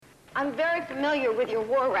I'm very familiar with your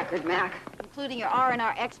war record, Mac. Including your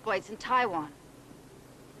R&R exploits in Taiwan.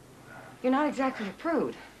 You're not exactly a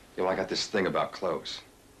prude. You know, I got this thing about clothes.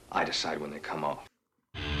 I decide when they come off.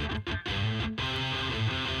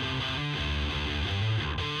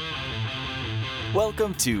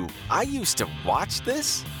 Welcome to I Used to Watch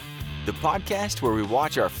This, the podcast where we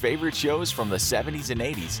watch our favorite shows from the 70s and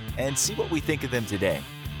 80s and see what we think of them today.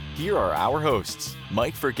 Here are our hosts,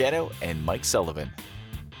 Mike Forgetto and Mike Sullivan.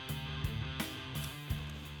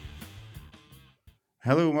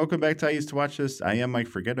 Hello and welcome back to I Used to Watch This. I am Mike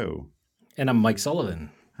Forgetto. And I'm Mike Sullivan.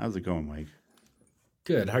 How's it going, Mike?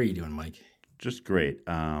 Good. How are you doing, Mike? Just great.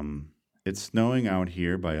 It's snowing out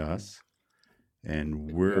here by us,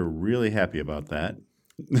 and we're really happy about that.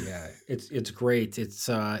 Yeah, it's great. It's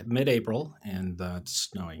mid-April, and it's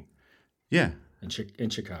snowing. Yeah. In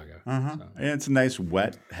Chicago. Uh-huh. So. And it's a nice,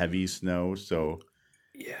 wet, heavy snow, so...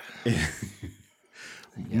 Yeah.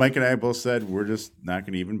 Mike and I both said we're just not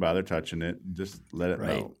going to even bother touching it. Just let it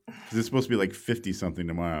melt. Because it's supposed to be like 50-something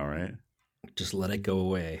tomorrow, right? Just let it go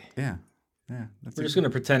away. Yeah. We're just going to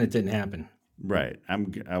pretend it didn't happen. Right. I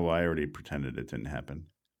already pretended it didn't happen.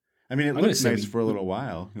 I mean, it looked nice for a little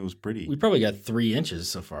while. It was pretty. We probably got 3 inches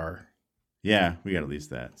so far. Yeah, we got at least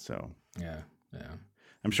that. So yeah.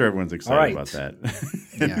 I'm sure everyone's excited about that.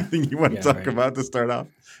 Anything you want to talk about to start off?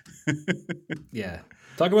 Yeah.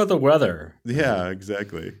 Talk about the weather. Yeah,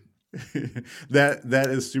 exactly. That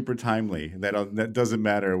is super timely. That doesn't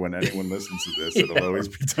matter when anyone listens to this. It'll always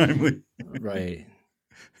be timely. Right.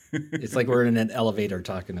 It's like we're in an elevator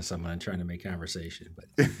talking to someone and trying to make conversation.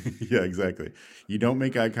 But yeah, exactly. You don't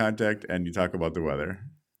make eye contact and you talk about the weather.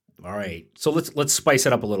 All right. So let's spice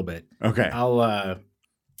it up a little bit. Okay.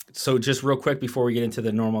 So just real quick before we get into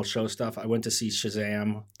the normal show stuff, I went to see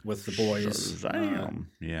Shazam with the boys. Shazam.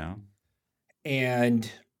 Yeah. And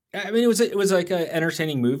I mean, it was like an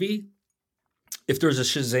entertaining movie. If there's a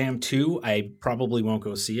Shazam 2, I probably won't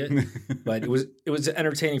go see it, but it was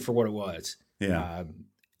entertaining for what it was. Yeah.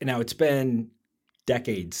 Now it's been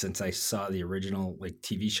decades since I saw the original like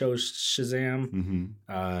TV show Shazam.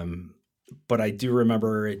 Mm-hmm. But I do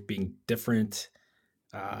remember it being different.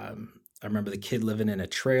 I remember the kid living in a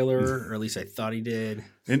trailer, or at least I thought he did.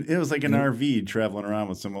 And it was like an RV traveling around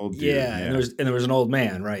with some old dude. Yeah. And there was an old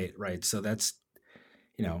man, right. So that's,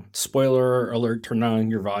 spoiler alert, turn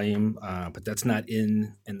on your volume, but that's not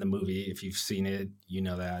in the movie. If you've seen it, you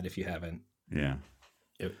know that. If you haven't, yeah,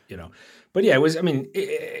 But yeah, it was. I mean,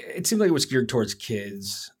 it seemed like it was geared towards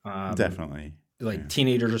kids, definitely, like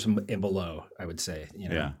teenagers and below. I would say,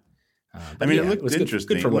 Yeah. I mean, it looked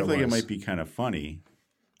interesting. It looked like it might be kind of funny.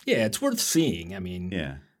 Yeah, it's worth seeing. I mean,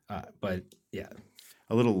 yeah, but yeah,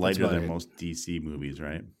 a little lighter than most DC movies,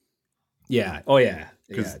 right? Yeah. Oh yeah,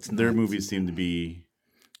 because their movies seem to be.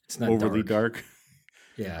 It's not overly dark.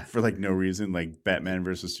 Yeah. For like no reason, like Batman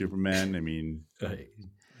versus Superman. I mean, I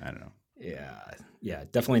don't know. Yeah,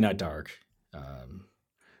 definitely not dark.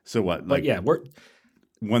 So what? But yeah, we're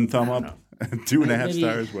 1 thumb up, 2.5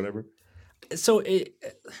 stars, whatever. So it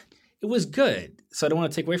was good. So I don't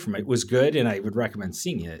want to take away from it. It was good, and I would recommend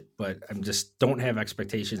seeing it. But I'm just don't have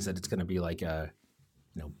expectations that it's going to be like a,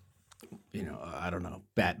 I don't know,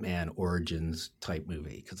 Batman Origins type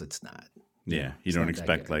movie, because it's not. Yeah, you don't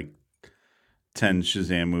expect like 10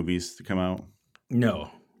 Shazam movies to come out? No.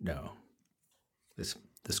 This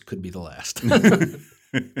could be the last. I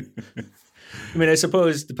mean, I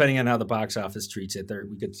suppose depending on how the box office treats it,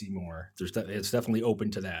 we could see more. It's definitely open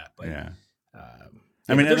to that. But yeah.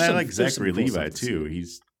 I mean, and I like Zachary Levi too.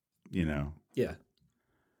 He's, Yeah.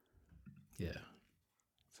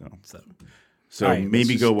 So right,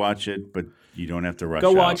 maybe go watch it, but you don't have to rush.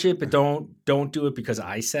 Go watch it, but don't do it because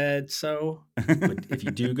I said so. But if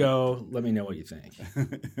you do go, let me know what you think.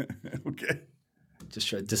 Okay.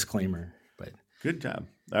 Just a disclaimer, but good job.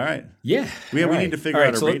 All right. Yeah. We need to figure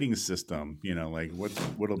out a rating system. Like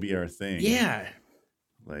what'll be our thing. Yeah.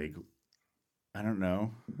 Like, I don't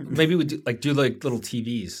know. Maybe we do little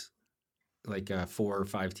TVs, like 4 or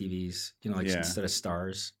 5 TVs. Instead of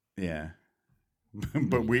stars. Yeah.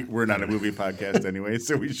 But we're not a movie podcast anyway,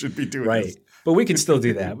 so we should be doing this. But we can still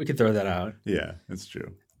do that. We can throw that out. Yeah, that's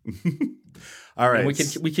true. All right.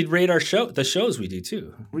 And we could rate the shows we do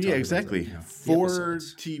too. Well, yeah, exactly. 4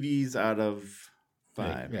 TVs out of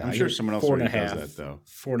 5. Yeah, I'm sure someone else already does that though.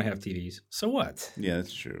 4.5 TVs. So what? Yeah,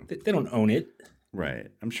 that's true. They don't own it. Right.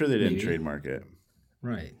 I'm sure they didn't trademark it.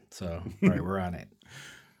 Right. So all right, we're on it.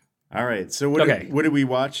 All right. So what did we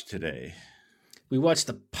watch today? We watched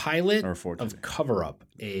the pilot of Cover Up,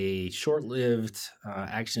 a short-lived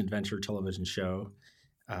action-adventure television show,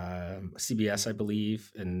 CBS, I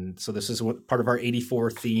believe. And so this is part of our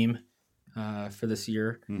 84 theme. for this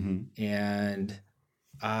year, and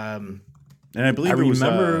I believe I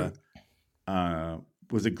remember.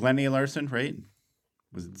 Was it Glenn A. Larson, right?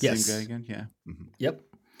 Was it the Yes. same guy again? Yeah.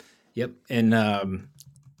 Yep. And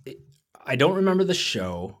I don't remember the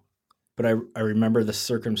show, but I remember the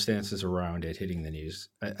circumstances around it hitting the news.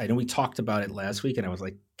 I know we talked about it last week, and I was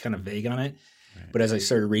like kind of vague on it. Right. But as I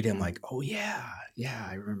started reading, I'm like, oh yeah,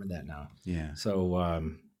 I remember that now. Yeah. So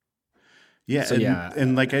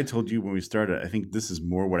and like I told you when we started, I think this is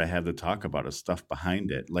more what I have to talk about is stuff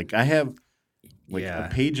behind it. Like I have like a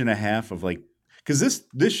page and a half of like, because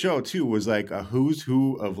this show too was like a who's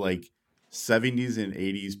who of like 70s and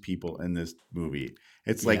 80s people in this movie.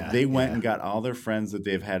 It's like they went and got all their friends that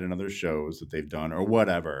they've had in other shows that they've done or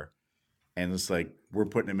whatever, and it's like we're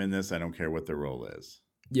putting them in this. I don't care what their role is.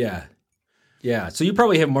 Yeah. So you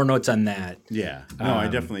probably have more notes on that. Yeah. No, I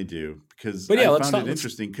definitely do because but yeah, I found it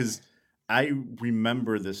interesting because I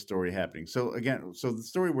remember this story happening. So again, the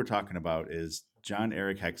story we're talking about is John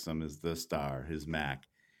Eric Hexum is the star, his Mac.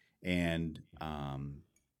 And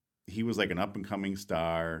he was like an up and coming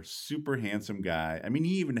star, super handsome guy. I mean,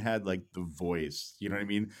 he even had like the voice. You know what I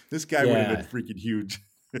mean? This guy would have been freaking huge.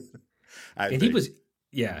 He was,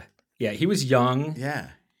 he was young. Yeah,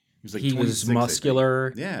 he was like he was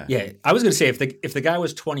muscular. Yeah. I was gonna say if the guy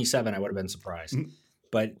was 27, I would have been surprised.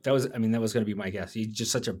 But that was going to be my guess. He's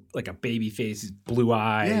just such a baby face, blue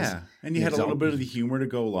eyes. Yeah, and he had a little bit of the humor to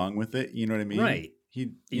go along with it. You know what I mean? Right. He's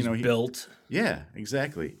built. Yeah,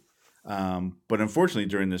 exactly. But unfortunately,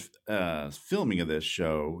 during this filming of this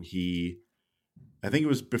show, I think it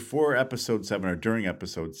was before episode 7 or during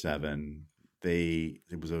episode 7,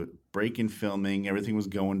 there was a break in filming. Everything was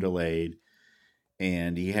going delayed,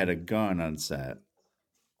 and he had a gun on set.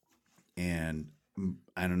 And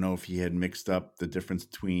I don't know if he had mixed up the difference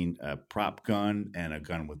between a prop gun and a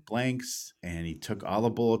gun with blanks, and he took all the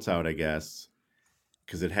bullets out, I guess,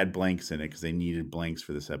 because it had blanks in it because they needed blanks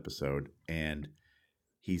for this episode. And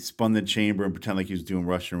he spun the chamber and pretended like he was doing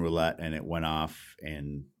Russian roulette, and it went off.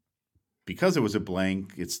 And because it was a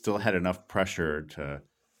blank, it still had enough pressure to,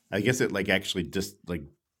 I guess it actually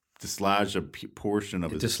dislodged a portion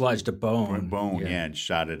of dislodged a bone. And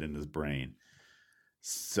shot it in his brain.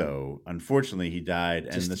 So unfortunately, he died,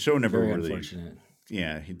 and the show never really. Unfortunate.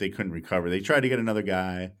 Yeah, they couldn't recover. They tried to get another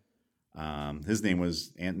guy. His name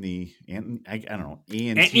was Anthony. I don't know.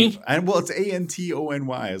 Antony. Well, it's Antony.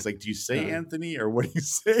 I was like, do you say Anthony or what do you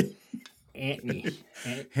say? Anthony.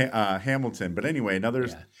 Hamilton. But anyway,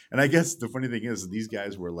 and I guess the funny thing is these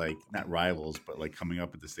guys were like not rivals, but like coming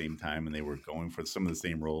up at the same time, and they were going for some of the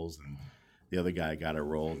same roles. And the other guy got a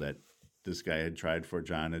role that this guy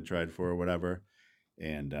John had tried for, or whatever.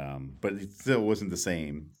 And but it still wasn't the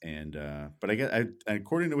same. And but I guess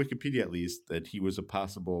according to Wikipedia at least, that he was a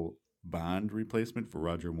possible Bond replacement for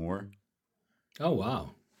Roger Moore. Oh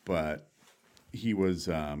wow! But he was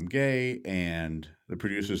gay, and the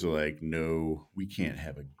producers are like, "No, we can't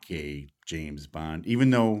have a gay James Bond," even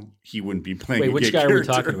though he wouldn't be playing. Wait, which guy are we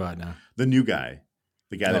talking about now? The new guy,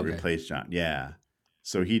 the guy that replaced John. Yeah,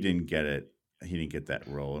 so he didn't get it. He didn't get that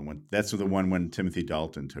role, and that's the one when Timothy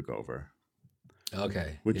Dalton took over.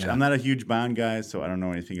 Okay. Which I'm not a huge Bond guy, so I don't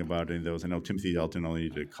know anything about any of those. I know Timothy Dalton only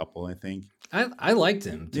did a couple, I think. I liked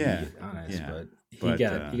him, to be honest, but he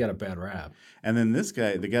got a bad rap. And then this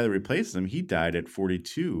guy, the guy that replaced him, he died at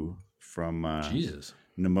 42 from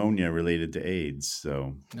pneumonia related to AIDS.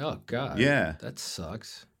 So. Oh God. Yeah. That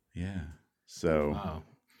sucks. Yeah. So. Wow.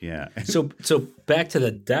 Yeah. so back to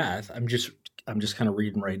the death. I'm just kind of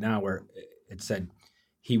reading right now where it said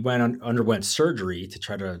he underwent surgery to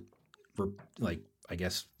try to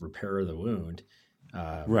repair the wound.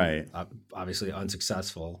 Right. Obviously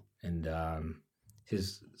unsuccessful, and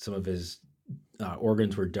some of his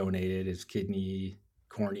organs were donated: his kidney,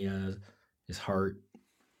 cornea, his heart.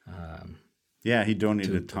 He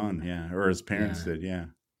donated a ton. Yeah, or his parents did. Yeah,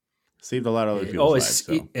 saved a lot of other people's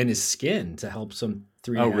lives. And his skin to help some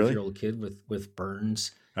 3.5-year-old kid with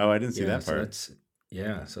burns. Oh, I didn't see that part.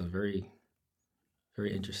 So very,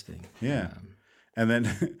 very interesting. Yeah. And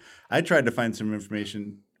then I tried to find some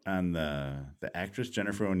information on the actress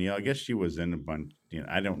Jennifer O'Neill. I guess she was in a bunch.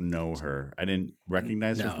 I don't know her. I didn't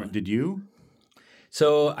recognize her. Did you?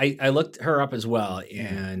 So I looked her up as well,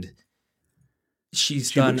 and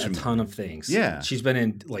she's done a ton of things. Yeah, she's been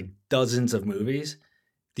in like dozens of movies.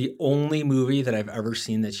 The only movie that I've ever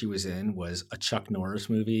seen that she was in was a Chuck Norris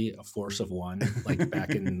movie, A Force of One, like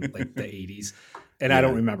back in like the 80s. And I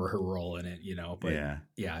don't remember her role in it, but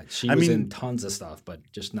she was in tons of stuff, but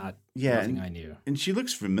just nothing I knew. And she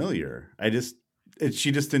looks familiar.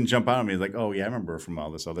 She just didn't jump out at me like, oh yeah, I remember her from all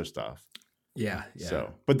this other stuff. Yeah.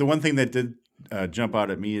 So, but the one thing that did jump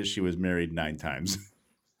out at me is she was married 9 times.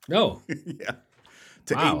 No. Yeah.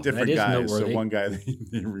 To Wow, 8 different that is guys. noteworthy. So one guy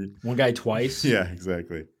One guy twice. Yeah,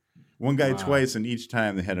 exactly. One guy Wow. twice, and each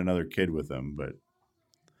time they had another kid with them. But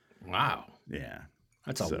Wow. yeah.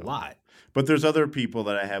 That's a So- lot. But there's other people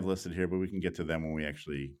that I have listed here, but we can get to them when we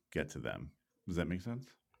actually get to them. Does that make sense?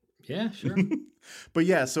 Yeah, sure. But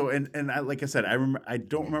yeah, so and I, like I said, I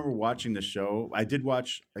don't remember watching the show. I did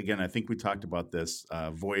watch, again, I think we talked about this,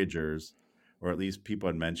 Voyagers, or at least people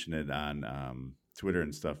had mentioned it on Twitter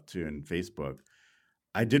and stuff too, and Facebook.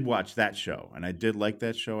 I did watch that show, and I did like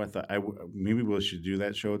that show. I thought maybe we should do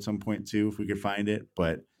that show at some point too, if we could find it.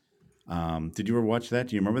 But did you ever watch that?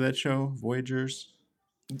 Do you remember that show, Voyagers?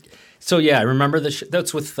 So yeah, I remember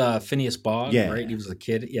that's with Phineas Fogg, Yeah. right? He was a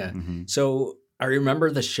kid. Yeah. Mhm. So I remember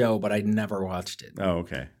the show, but I never watched it. Oh,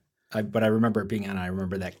 okay. But I remember it being on. I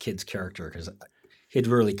remember that kid's character because he had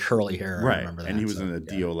really curly hair. I Right, remember that. and he was so, in the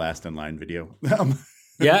yeah. Dio Last in Line video.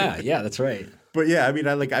 Yeah, that's right. But yeah, I mean,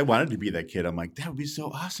 I wanted to be that kid. I'm like, that would be so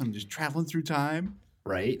awesome, just traveling through time.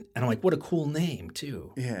 Right. And I'm like, what a cool name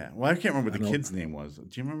too. Yeah. Well, I can't remember what I the don't- kid's name was. Do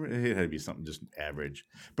you remember? It had to be something just average.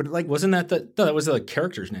 But like, Wasn't that that was the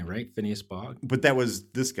character's name, right? Phineas Fogg. but that was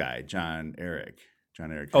this guy, John Eric.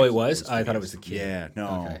 Oh, it was? I thought it was the kid. Yeah,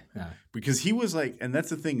 no, Okay. Yeah. because he was like, and that's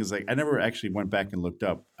the thing is like, I never actually went back and looked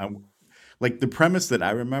up. Like the premise that I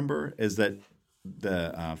remember is that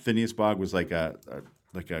the Phineas Fogg was like a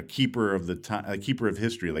keeper of the time, a keeper of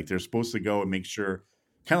history. Like they're supposed to go and make sure,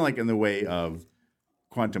 kind of like in the way of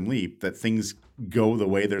Quantum Leap, that things go the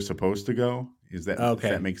way they're supposed to go. Is that Okay.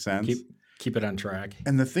 If that makes sense? Keep it on track.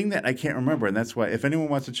 And the thing that I can't remember, and that's why if anyone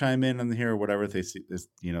wants to chime in on here or whatever, if they see this,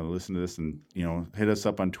 listen to this and, hit us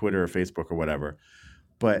up on Twitter or Facebook or whatever.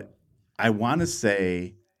 But I want to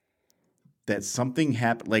say that something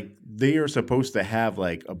happened, like they are supposed to have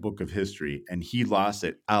like a book of history and he lost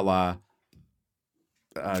it a la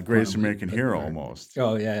Greatest American Hero almost.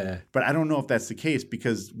 Oh yeah. But I don't know if that's the case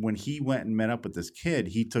because when he went and met up with this kid,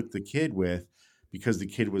 he took the kid because the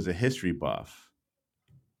kid was a history buff.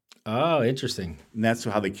 Oh, interesting. And that's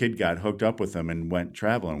how the kid got hooked up with him and went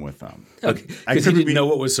traveling with them. Okay, I because he could didn't be- know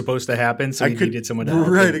what was supposed to happen, so he needed someone to help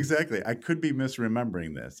Right, him. exactly. I could be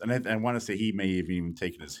misremembering this. And I want to say he may have even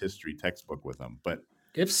taken his history textbook with him. But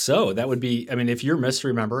If so, that would be. I mean, if you're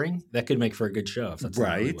misremembering, that could make for a good show. If that's not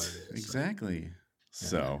really right, what it is. exactly.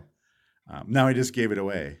 So now I just gave it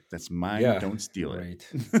away. That's mine. Yeah, Don't steal it.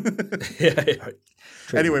 Right. Yeah.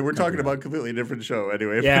 Anyway, we're talking about a completely different show.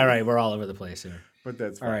 Anyway, Yeah, right. We're all over the place here. But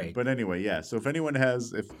that's fine. All right. But anyway, yeah. So if anyone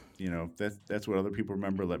has, that's what other people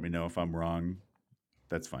remember, let me know. If I'm wrong,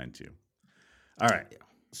 that's fine too. All right.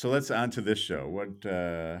 So let's on to this show. What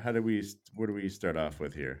do we start off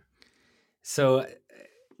with here? So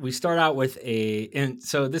we start out with and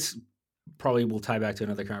so this probably will tie back to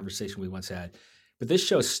another conversation we once had, but this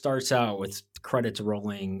show starts out with credits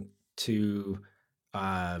rolling to,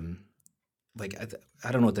 like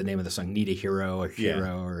I don't know what the name of the song, Need a Hero or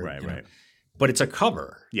Hero or Right, right. but it's a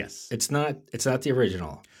cover. Yes. It's not the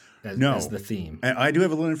original as the theme. And I do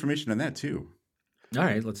have a little information on that too. All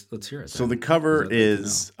right, let's hear it. So then. the cover I'd like to know.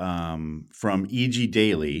 is from E.G.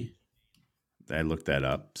 Daily. I looked that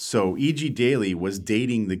up. So E.G. Daily was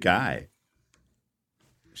dating the guy.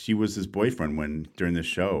 She was his boyfriend during the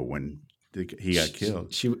show when he got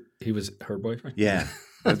killed. He was her boyfriend. Yeah,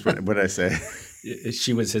 that's what did I say?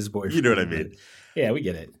 She was his boyfriend. You know what I mean? Yeah, we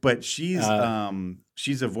get it. But she's a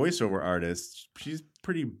voiceover artist. She's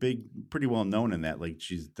pretty big, pretty well known in that. Like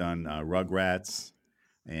she's done Rugrats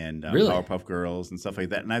and Really? Powerpuff Girls and stuff like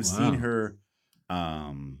that. And I've seen her,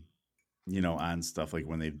 on stuff like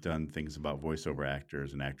when they've done things about voiceover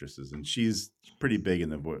actors and actresses. And she's pretty big in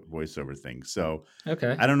the voiceover thing. So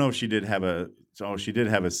Okay. I don't know if she did have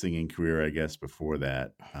a singing career, I guess, before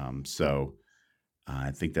that.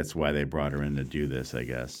 I think that's why they brought her in to do this, I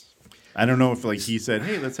guess. I don't know if like he said,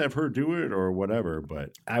 hey, let's have her do it or whatever,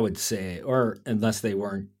 but I would say, or unless they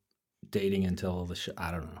weren't dating until the show.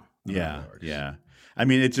 I don't know. yeah. I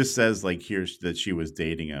mean, it just says like here that she was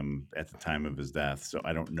dating him at the time of his death, so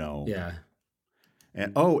I don't know. Yeah.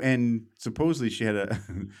 And supposedly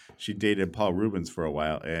she dated Paul Rubens for a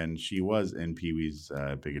while, and she was in Pee-wee's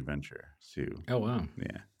Big Adventure too. Oh wow.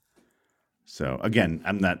 Yeah. So again,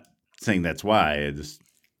 I'm not saying that's why. I just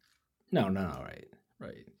No, right.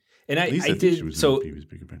 And at least I I think she did was so. in Pee-wee's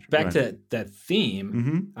Big Adventure. Back Go ahead. to that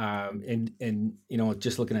theme, Mhm. and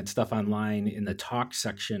just looking at stuff online in the talk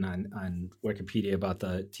section on Wikipedia about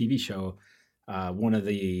the TV show, one of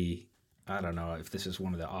the, I don't know if this is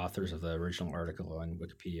one of the authors of the original article on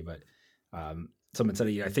Wikipedia, but someone said,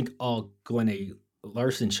 I think all Glenn A.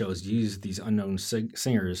 Larson shows use these unknown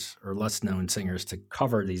singers or less known singers to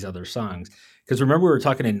cover these other songs. Because remember, we were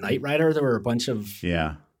talking in Knight Rider, there were a bunch of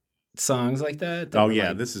songs like that. Oh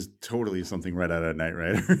yeah, this is totally something right out of Knight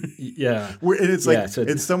Rider. Yeah, and it's like so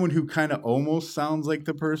it's someone who kind of almost sounds like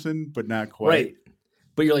the person, but not quite. Right.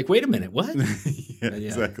 But you're like, wait a minute, what? Yeah,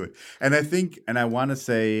 exactly. And I think, and I want to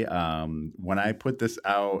say, when I put this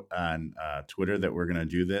out on Twitter that we're going to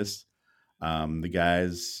do this, the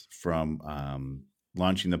guys from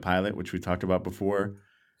Launching the Pilot, which we talked about before,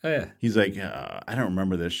 oh, yeah. He's like, I don't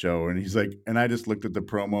remember this show. And he's like, and I just looked at the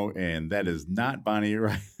promo, and that is not Bonnie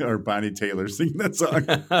or Bonnie Taylor singing that song.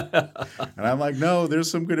 And I'm like, no,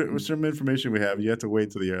 there's some information we have. You have to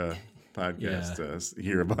wait to the podcast to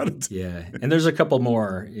hear about it. Yeah, and there's a couple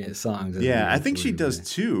more songs. Yeah, I think she does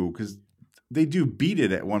too, because they do Beat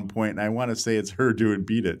It at one point, and I want to say it's her doing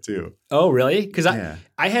Beat It too. Oh, really? Because I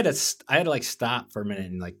had to like stop for a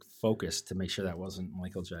minute and like focus to make sure that wasn't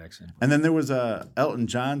Michael Jackson. And then there was a Elton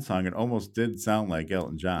John song. It almost did sound like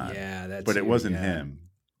Elton John. Yeah, but it wasn't him,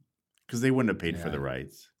 because they wouldn't have paid for the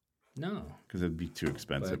rights. No, because it'd be too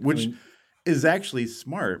expensive. But, is actually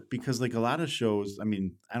smart, because like a lot of shows, I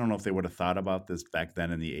mean, I don't know if they would have thought about this back then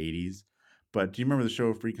in the 80s, but do you remember the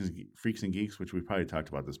show Freaks and Geeks, which we probably talked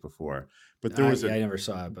about this before? But there was I never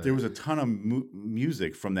saw it. But there was a ton of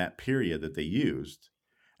music from that period that they used,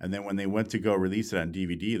 and then when they went to go release it on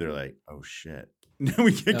DVD, they're like, "Oh shit,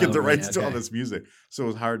 we can't get the rights to all this music." So it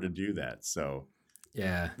was hard to do that. So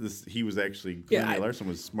yeah, he was actually Larson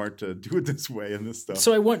was smart to do it this way and this stuff.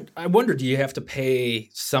 So I wonder, do you have to pay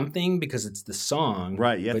something because it's the song,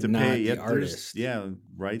 right? You have to pay the artist,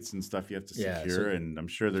 rights and stuff you have to secure, so and I'm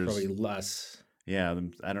sure there's probably less. Yeah,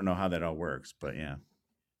 I don't know how that all works, but yeah.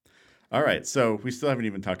 All right, so we still haven't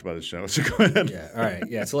even talked about the show, so go ahead. Yeah, all right,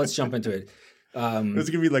 yeah. So let's jump into it. This is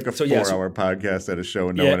gonna be like a 4-hour podcast at a show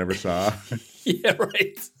no one ever saw. Yeah,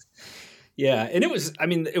 right. Yeah, and it was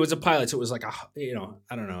a pilot, so it was like I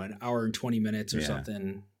don't know, an hour and 20 minutes or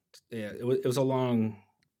something. Yeah, it was a long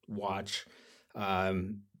watch.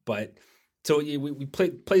 But so we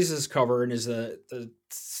plays this cover, and as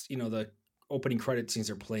the opening credit scenes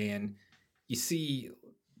are playing, you see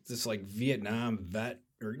this like Vietnam vet,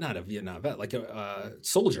 or not a Vietnam vet, like a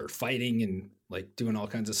soldier fighting and like doing all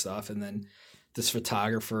kinds of stuff, and then this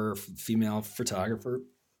female photographer,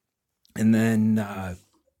 and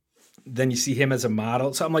then you see him as a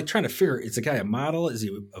model. So I'm like trying to figure, is the guy a model? Is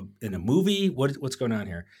he in a movie? What's going on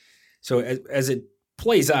here? So as it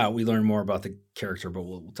plays out, we learn more about the character, but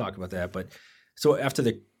we'll talk about that. But so after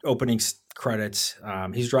the opening credits,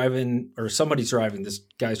 he's driving, or somebody's driving, this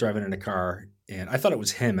guy's driving in a car, and I thought it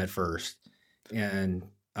was him at first. And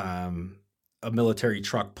a military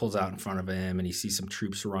truck pulls out in front of him, and he sees some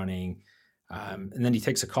troops running. And then he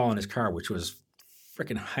takes a call in his car, which was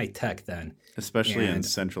freaking high tech then, especially in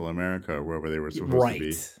Central America, or wherever they were supposed to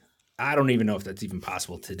be. I don't even know if that's even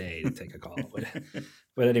possible today to take a call,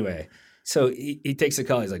 but anyway, so he takes a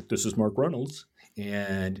call. He's like, "This is Mark Reynolds,"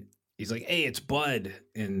 and he's like, "Hey, it's Bud."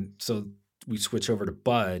 And so we switch over to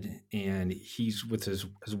Bud, and he's with his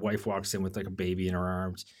wife walks in with like a baby in her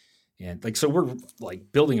arms, and like so we're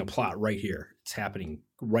like building a plot right here. It's happening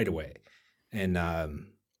right away, and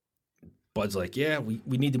Bud's like, "Yeah,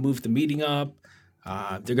 we need to move the meeting up.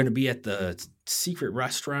 They're going to be at the secret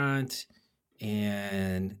restaurant,"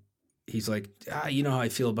 and he's like, "You know how I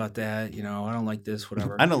feel about that. You know, I don't like this,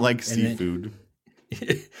 whatever. I don't like seafood."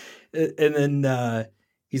 And then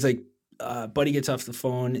he's like, Buddy gets off the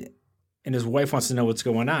phone, and his wife wants to know what's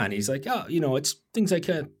going on. He's like, "Oh, it's things I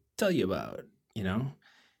can't tell you about,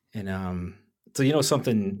 And so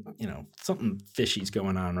something fishy's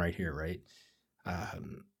going on right here, right?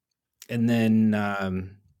 And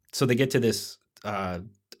then so they get to this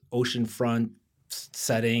oceanfront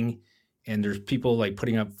setting, and there's people like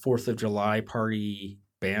putting up 4th of July party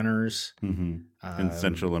banners in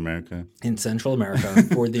Central America. In Central America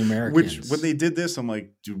for the Americans. Which when they did this, I'm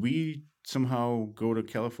like, did we somehow go to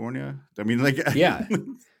California? I mean, like, yeah.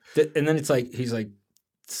 And then it's like he's like,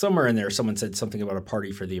 somewhere in there, someone said something about a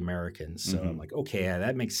party for the Americans. So I'm like, okay, yeah,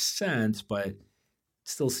 that makes sense, but it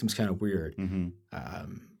still seems kind of weird.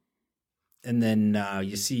 And then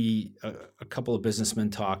you see a couple of businessmen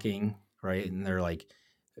talking, right? And they're like,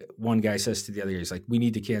 one guy says to the other, he's like, "We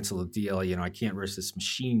need to cancel the deal. I can't risk this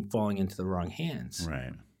machine falling into the wrong hands."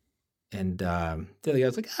 Right. And the other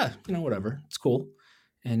guy's like, whatever. It's cool.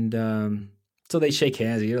 And so they shake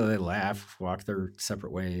hands, they laugh, walk their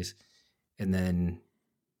separate ways. And then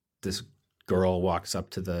this girl walks up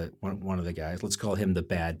to one of the guys. Let's call him the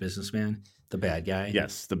bad businessman. The bad guy.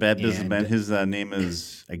 Yes, the bad businessman. His name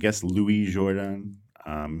is, I guess, Louis Jordan.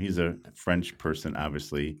 He's a French person,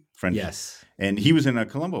 obviously. French. Yes. And he was in a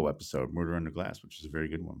Columbo episode, Murder Under Glass, which is a very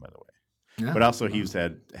good one, by the way. Yeah. But also he's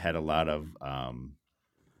had a lot of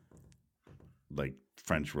like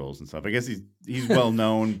French roles and stuff. I guess he's well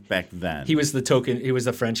known back then. He was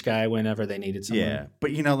the French guy whenever they needed someone. Yeah.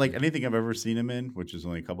 But like anything I've ever seen him in, which is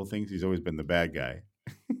only a couple things, he's always been the bad guy.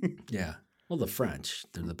 Yeah. Well, the French,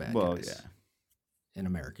 they're the bad Well, guys in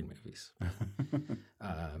American movies.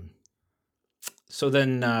 So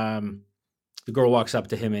then the girl walks up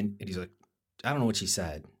to him and he's like, I don't know what she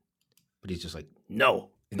said, but he's just like, no.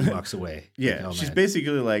 And he walks away. Yeah. Like, She's mad.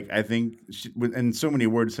 basically like, I think, in so many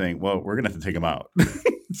words saying, well, we're going to have to take him out.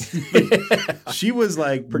 She was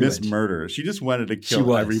like Pretty Miss much. Murder. She just wanted to She kill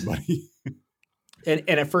was. everybody. And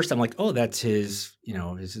at first I'm like, oh, that's his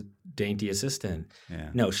dainty assistant.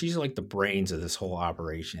 Yeah. No, she's like the brains of this whole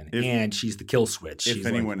operation. If- and she's the kill switch. If She's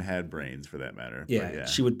anyone had brains, for that matter. yeah, But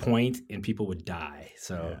she would point and people would die.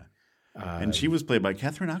 So, and she was played by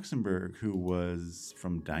Catherine Oxenberg, who was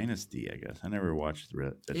from Dynasty, I guess. I never watched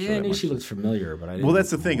that show yeah, I that knew much. she looked familiar, but I didn't Well,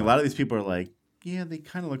 that's the know thing. A more. lot of these people are like, yeah, they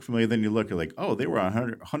kind of look familiar. Then you look, you're like, oh, they were on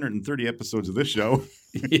 130 episodes of this show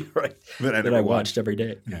Yeah, right. that I That never I watched. watched every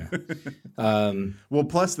day. Yeah. Well,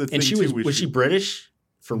 plus the thing And she too, was she British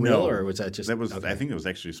for real, No. or was that just that was okay. I think it was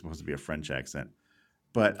actually supposed to be a French accent,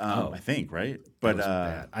 but Oh. I think right, That but was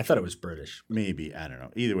bad. I thought it was British. maybe I don't know.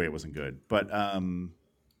 Either way, it wasn't good. But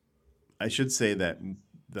I should say that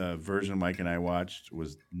the version Mike and I watched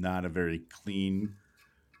was not a very clean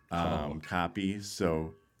copy,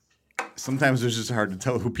 so sometimes it was just hard to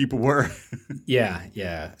tell who people were.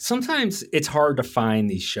 Yeah. Sometimes it's hard to find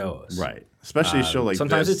these shows. Right. Especially a show like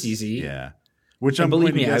sometimes this. it's easy. Yeah. Which And I'm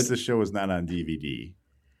believe going to me, guess the show is not on DVD.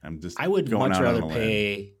 I'm just I would going much out on rather a limb.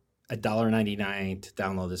 pay $1.99 to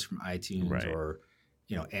download this from iTunes Right. or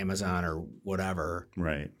Amazon or whatever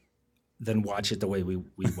Right. than watch it the way we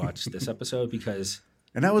watched this episode, because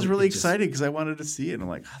And I was really It just- excited because I wanted to see it. And I'm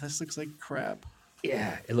like, oh, this looks like crap.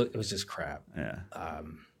 it was just crap. Yeah.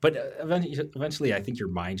 But eventually, I think your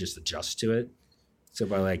mind just adjusts to it. So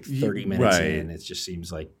by like Ye- 30 minutes right. in, it just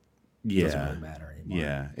seems like it doesn't Yeah. really matter anymore.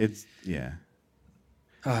 Yeah. It's, yeah.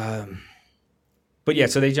 But yeah,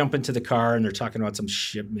 so they jump into the car and they're talking about some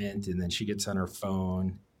shipment, and then she gets on her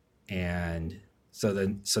phone, and so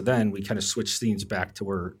then we kind of switch scenes back to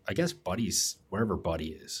where I guess wherever Buddy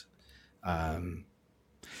is.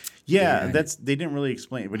 Yeah. And- They didn't really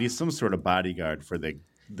explain it, but he's some sort of bodyguard for the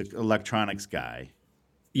electronics guy.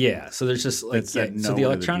 Yeah, so there's just like That said no so to the the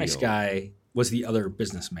electronics deal. guy was the other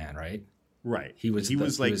businessman, right? Right. He was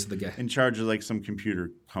like the guy. in charge of like some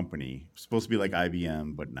computer company. Supposed to be like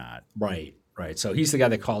IBM, but not. Right. So he's the guy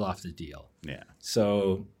that called off the deal. Yeah.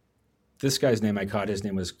 So this guy's name I caught, his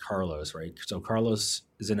name was Carlos, right? So Carlos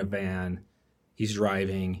is in a van, he's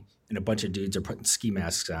driving, and a bunch of dudes are putting ski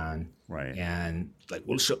masks on. Right. And like,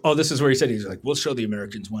 we'll show, oh, this is where he said, he's like, we'll show the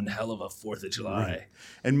Americans one hell of a 4th of July. Right.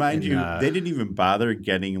 And mind And, you, they didn't even bother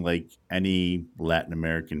getting like any Latin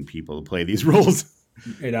American people to play these roles.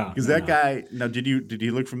 Because that guy, now did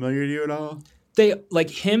he look familiar to you at all? They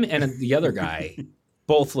like him and the other guy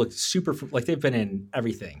both look super, like they've been in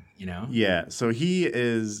everything, Yeah. So he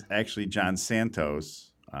is actually John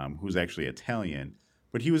Santos, who's actually Italian,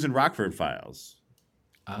 but he was in Rockford Files.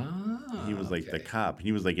 Ah, He was like the okay. cop.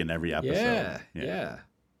 He was like in every episode. Yeah.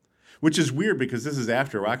 Which is weird because this is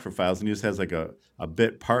after Rockford Files, and he just has like a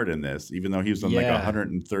bit part in this, even though he was on like Yeah.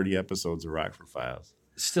 130 episodes of Rockford Files.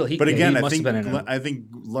 Still, But again, he I must think have been in a, I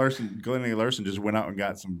think Glenn A. Larson just went out and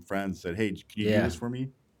got some friends, said, "Hey, can you do Yeah. this for me?"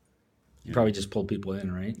 he probably just pulled people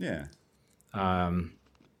in, right? Yeah,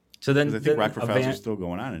 So then, because I think then Rockford a Files van- was still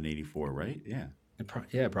going on in '84, right? Yeah,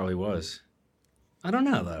 it probably was. I don't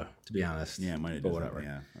know though, to be honest. yeah, it might have. But done whatever. something.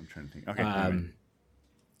 Yeah, I'm trying to think. Okay, anyway.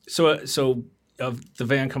 So the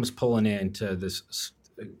van comes pulling in to this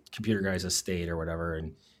computer guy's estate or whatever,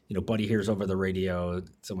 and Buddy hears over the radio.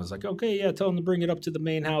 Someone's like, "Okay, yeah, tell him to bring it up to the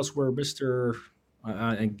main house where Mister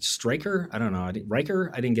Stryker. I don't know,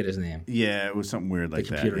 Riker. I didn't get his name. Yeah, it was something weird like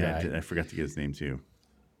that. computer Yeah, guy. I forgot to get his name too.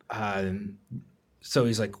 So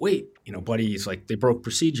he's like, wait, Buddy's like, they broke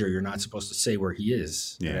procedure. You're not supposed to say where he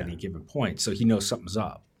is Yeah. at any given point. So he knows something's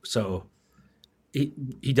up. So he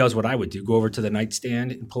does what I would do: go over to the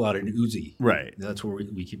nightstand and pull out an Uzi. Right. That's where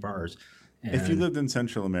we keep ours. If you And- lived in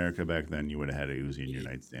Central America back then, you would have had a Uzi in your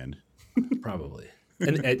nightstand. Probably.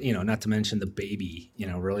 And not to mention the baby,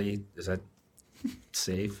 really, is that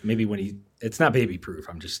safe? Maybe it's not baby proof.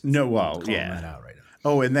 I'm just No, well, calling yeah. that out right now.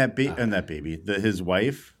 Oh, and that baby, his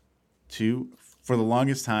wife, too. For the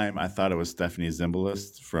longest time, I thought it was Stephanie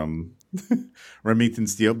Zimbalist from Remington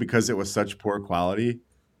Steele because it was such poor quality.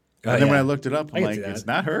 And then when I looked it up, I'm I can like, see that. it's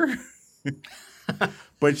not her.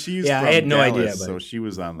 But she's Yeah, from I had no Dallas, idea, but- so she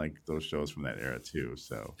was on like those shows from that era too.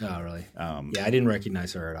 So Oh, really? um, Yeah, I didn't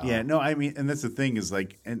recognize her at all. yeah, no, I mean, and that's the thing is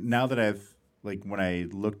like, and now that I've like when I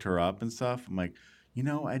looked her up and stuff, I'm like,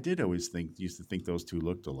 I did always used to think those two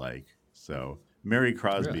looked alike. So Mary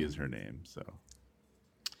Crosby Really? is her name. So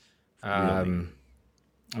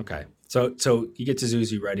Okay. So he gets his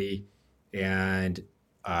Uzi ready, and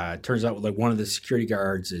turns out like one of the security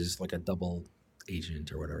guards is like a double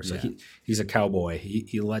agent or whatever. So Yeah. he's a cowboy.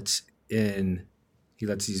 He lets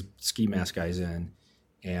these ski mask guys in,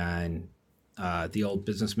 and the old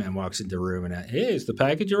businessman walks into the room and hey, has the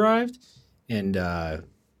package arrived? And the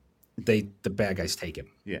bad guys take him.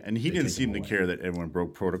 yeah, and he They didn't take seem him to away. care that everyone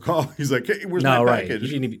broke protocol. He's like, hey, where's my Right. package?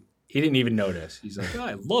 He didn't even notice. He's like,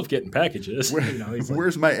 I love getting packages. He's like,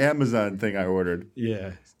 Where's my Amazon thing I ordered?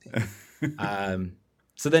 yeah.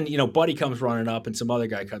 So then, Buddy comes running up, and some other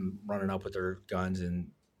guy come running up with their guns,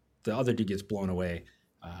 and the other dude gets blown away.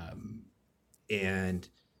 And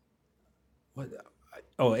what?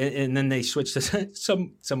 Oh, and then they switch to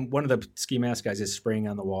one of the ski mask guys is spraying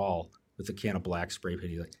on the wall with a can of black spray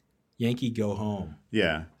paint. He's like, "Yankee, go home."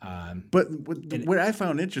 Yeah. But what I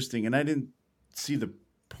found interesting, and I didn't see the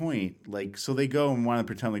point, like, so they go and want to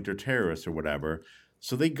pretend like they're terrorists or whatever.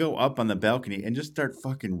 So they go up on the balcony and just start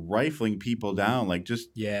fucking rifling people down, like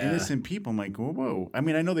just innocent people. I'm like, whoa. I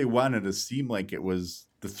mean, I know they wanted to seem like it was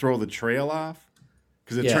to throw the trail off,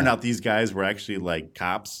 because it turned out these guys were actually like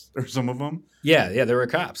cops, or some of them. Yeah, they were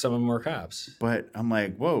cops. Some of them were cops. But I'm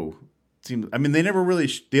like, whoa. I mean, they never really,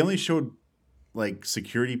 they only showed like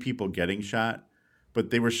security people getting shot. But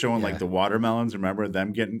they were showing like the watermelons. Remember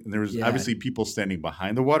them getting? And there was obviously people standing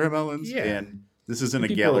behind the watermelons. Yeah. And this isn't a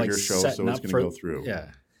People Gallagher like show, so setting it's up going to for- go through.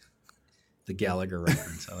 Yeah, the Gallagher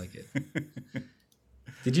reference. I like it.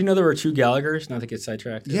 Did you know there were two Gallaghers? Not to get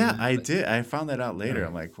sidetracked. Yeah, I did. I found that out later.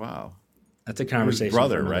 I'm like, wow. That's a conversation.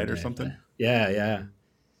 brother, for another right, or day. something? Yeah.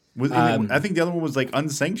 I think the other one was like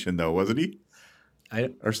unsanctioned, though, wasn't he?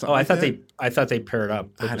 Or something. I thought they paired up.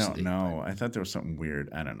 I don't purposely. know. I thought there was something weird.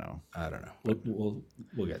 I don't know. I don't know.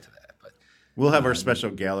 We'll get to that. But We'll have our special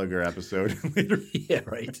Gallagher episode later. yeah,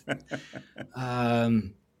 right.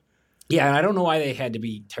 Yeah, and I don't know why they had to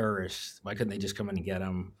be terrorists. Why couldn't they just come in and get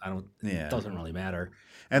them? Yeah. It doesn't really matter.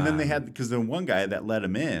 And then they had, because the one guy that let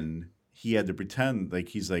him in, he had to pretend like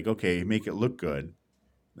he's like, okay, make it look good.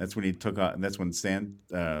 That's when he took off, and that's when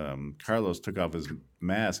Carlos took off his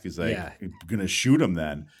mask. He's like, Yeah. "You're gonna shoot him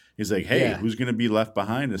then." He's like, "Hey, Yeah. who's gonna be left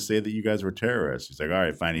behind to say that you guys were terrorists?" He's like, "All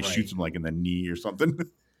right, fine." He Right. shoots him like in the knee or something.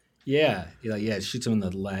 Yeah, shoots him in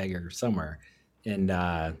the leg or somewhere, and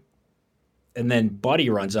then Buddy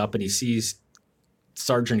runs up and he sees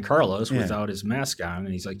Sergeant Carlos Yeah. without his mask on,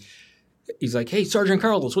 and he's like, "Hey, Sergeant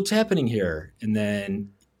Carlos, what's happening here?" And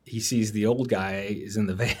then he sees the old guy is in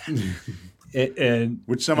the van, and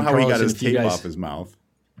Which somehow he Carlos got his and a few tape guys- off his mouth.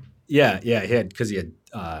 yeah, he had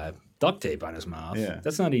duct tape on his mouth. Yeah.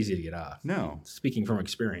 That's not easy to get off. No. Speaking from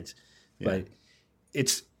experience, Yeah. but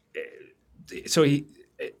it's so he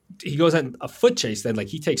goes on a foot chase. Then like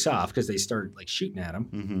he takes off because they start like shooting at him,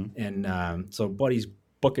 Mm-hmm. and so Buddy's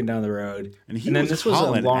booking down the road, And then this was a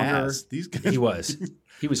hauling longer. ass. These guys.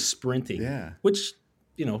 He was sprinting, Yeah. which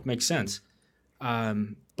makes sense.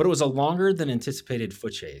 But it was a longer than anticipated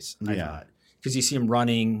foot chase. I Yeah. thought, because you see him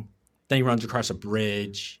running, then he runs across a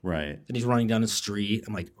bridge, Right. then he's running down the street.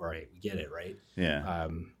 I'm like, all right, we get it, right? Yeah.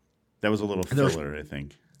 That was a little there was- filler, I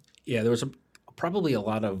think. Yeah, there was probably a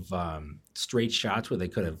lot of straight shots where they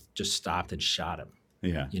could have just stopped and shot him.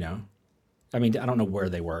 Yeah. I mean, I don't know where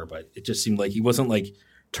they were, but it just seemed like he wasn't like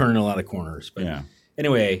turning a lot of corners. But Yeah.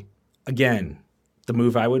 anyway, again, the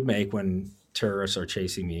move I would make when terrorists are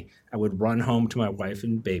chasing me, I would run home to my wife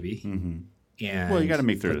and baby, Mm-hmm. and Well, you gotta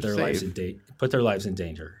make put sure their they're lives safe. put their lives in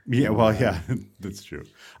danger. Yeah, well, yeah, that's true.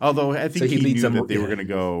 Although I think So he he leads knew them- that they were yeah. going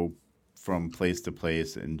to go from place to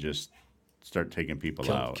place and just start taking people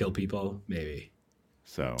out. Kill people, maybe.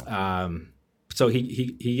 So So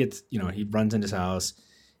he gets, he runs into his house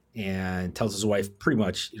and tells his wife pretty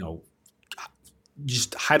much,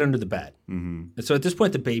 just hide under the bed. mhm, And so at this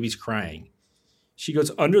point, the baby's crying. She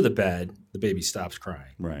goes under the bed. The baby stops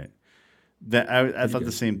crying. right. That I thought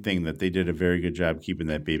the same thing, that they did a very good job keeping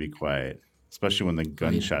that baby quiet, especially when the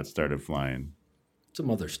gunshots started flying. It's a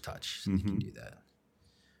mother's touch. So you can Mhm. do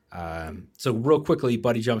that. So real quickly,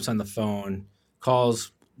 Buddy jumps on the phone,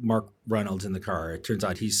 calls Mark Reynolds in the car. It turns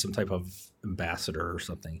out he's some type of ambassador or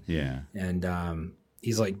something. Yeah. And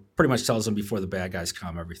he's like, pretty much tells him before the bad guys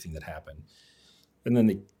come everything that happened. And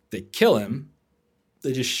then they kill him.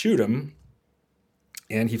 They just shoot him.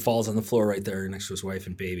 And he falls on the floor right there next to his wife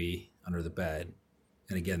and baby under the bed.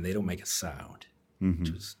 And again, they don't make a sound, which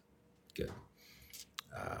Mhm. was good.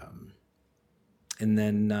 And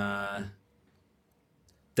then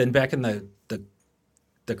back in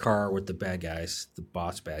the car with the bad guys, the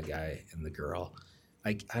boss bad guy and the girl.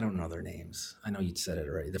 I don't know their names. I know you said it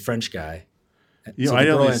already. The French guy. You know, So I the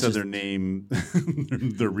know girl they said answers- their name,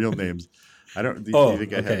 their real names. I don't. Do Oh, you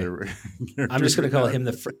think I okay. have their? I'm just going to call him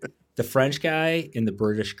the French guy and the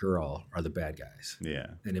British girl are the bad guys. Yeah.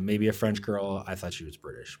 And it may be a French girl. I thought she was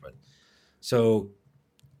British, but so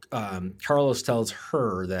Carlos tells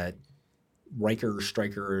her that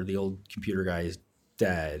Stryker, the old computer guy, is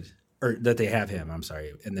dead, or that they have him. I'm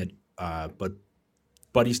sorry, and that but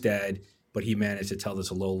Buddy's dead, but he managed to tell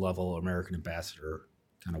this low-level American ambassador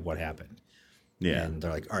kind of what happened. Yeah. And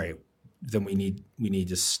they're like, all right, then we need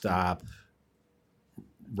to stop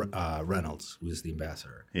Reynolds, who is the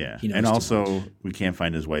ambassador. Yeah. He knows And too also, much. we can't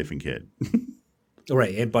find his wife and kid. Oh,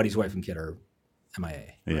 right, and Buddy's wife and kid are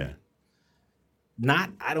MIA. Yeah. Right.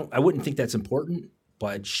 I wouldn't think that's important,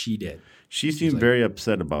 but she did. She seemed like- very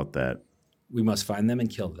upset about that. We must find them and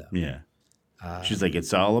kill them. Yeah. She's like,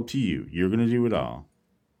 it's all up to you. You're going to do it all.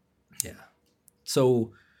 Yeah.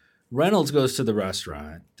 So Reynolds goes to the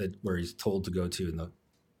restaurant where he's told to go to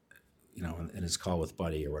in his call with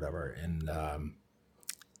Buddy or whatever. And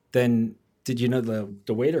then did you know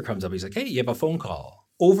the waiter comes up? He's like, hey, you have a phone call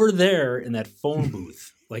over there in that phone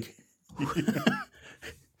booth. Like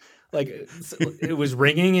it was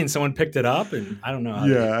ringing and someone picked it up, and I don't know how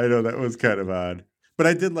Yeah, I know that was kind of odd. But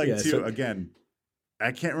I did like Yeah, too, so- again,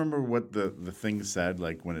 I can't remember what the thing said,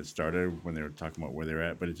 like when it started, when they were talking about where they were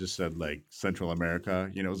at, but it just said like Central America.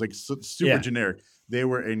 You know, it was like super Yeah. generic. They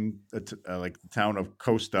were in like the town of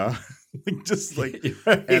Costa, like just like,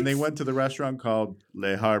 Right. and they went to the restaurant called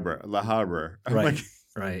La Harbor. I'm Right. like,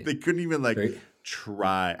 Right. they couldn't even like Right.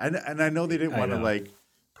 try. And I know they didn't I want to know. like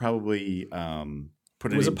probably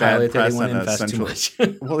put It was any a bad pilot. They press didn't want on to a invest too Central.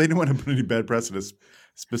 much. Well, they didn't want to put any bad press on a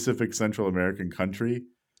specific Central American country.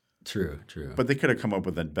 True. But they could have come up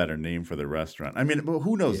with a better name for the restaurant. I mean, but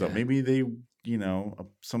who knows though? Yeah. Maybe they,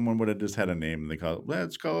 someone would have just had a name and they call it,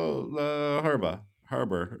 let's call it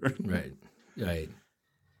Harbor. Right.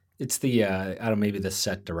 It's the I don't know, maybe the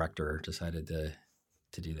set director decided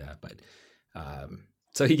to do that, but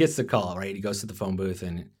so he gets the call, right? He goes to the phone booth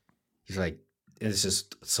and he's like, it's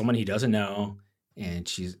just someone he doesn't know, and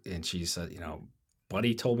she said,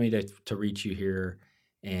 Buddy told me to reach you here,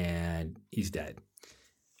 and he's dead.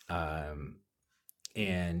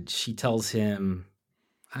 And she tells him,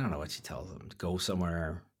 I don't know what she tells him, to go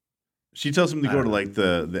somewhere. She tells him to I go don't to know. like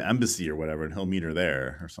the embassy or whatever, and he'll meet her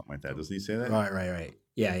there or something like that. Doesn't he say that? Right.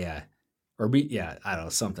 Yeah. Or I don't know,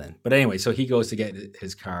 something. But anyway, so he goes to get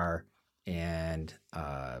his car, and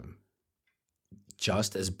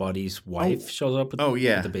just as Buddy's wife shows up with, Oh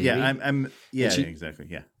yeah, with the baby, yeah. I'm yeah, she- exactly.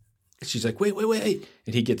 Yeah, she's like, wait.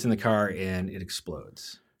 And he gets in the car and it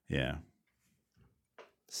explodes. yeah.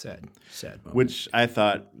 Sad moment. Which I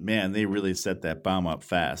thought, man, they really set that bomb up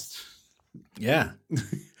fast. yeah.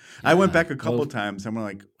 I went back a couple Well- times. I'm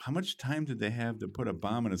like, how much time did they have to put a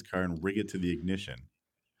bomb in his car and rig it to the ignition?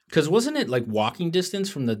 Because wasn't it like walking distance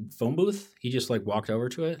from the phone booth? He just like walked over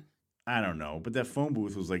to it. I don't know, but that phone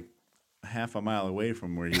booth was like half a mile away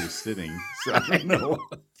from where he was sitting. So I don't know.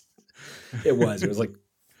 It was like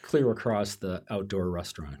clear across the outdoor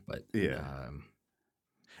restaurant, but Yeah.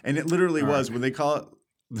 And it literally was when they call it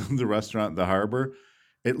the restaurant, the Harbor.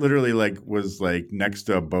 It literally like was like next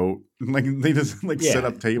to a boat. Like they just like set Yeah.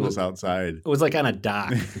 up tables outside. it was like on a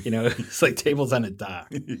dock. It's like tables on a dock.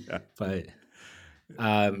 Yeah. But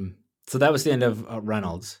so that was the end of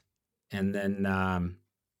Reynolds, and then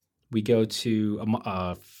we go to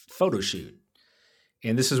a photo shoot,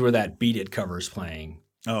 and this is where that Beat It cover is playing,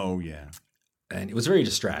 Oh yeah. and it was very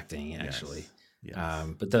distracting actually. Yes.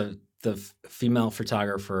 But the female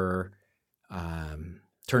photographer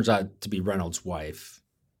turns out to be Reynolds' wife,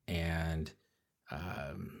 and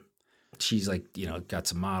she's like, got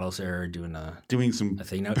some models there doing Doing some a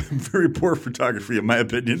thing. Now, very poor photography, in my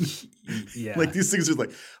opinion. yeah, Like these things are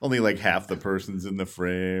like only like half the person's in the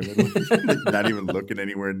frame, and like, not even looking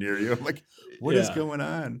anywhere near you. I'm like, what is Yeah. going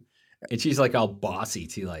on? and she's like all bossy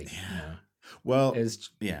too, like Well, it's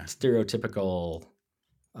yeah, stereotypical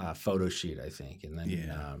photo shoot, I think. And then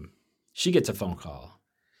Yeah. she gets a phone call.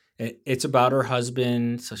 It's about her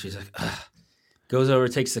husband, so she's like, ugh. Goes over,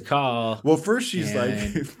 takes the call. Well, first she's like,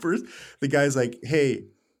 And- first the guy's like, hey,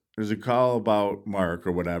 there's a call about Mark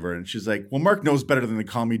or whatever. And she's like, well, Mark knows better than to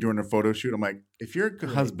call me during a photo shoot. I'm like, if your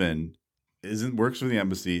husband works for the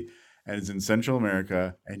embassy and is in Central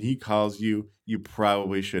America and he calls you, you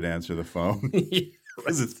probably should answer the phone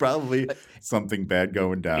because it's probably something bad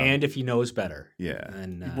going down. And if he knows better. yeah,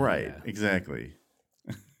 And, right, yeah. exactly.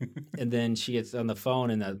 And then she gets on the phone,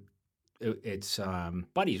 and it's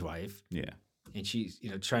Buddy's wife, Yeah. and she's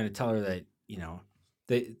trying to tell her that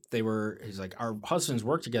he's like, our husbands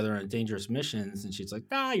work together on dangerous missions, and she's like,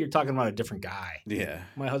 you're talking about a different guy. Yeah.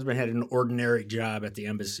 My husband had an ordinary job at the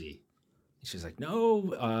embassy. And she's like,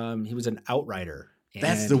 no, he was an outrider.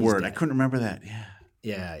 That's and the he's word. I dead." couldn't remember that.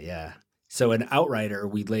 Yeah. Yeah. So an outrider,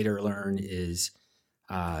 we later learn, is,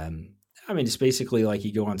 it's basically like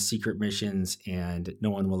you go on secret missions and no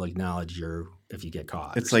one will acknowledge if you get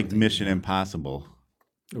caught. It's or like something. Mission Impossible.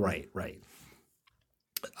 Right.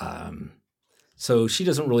 So she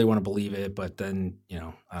doesn't really want to believe it, but then,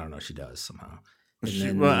 I don't know, she does somehow.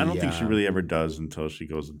 And I don't think she really ever does until she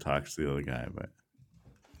goes and talks to the other guy. But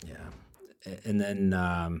yeah. And then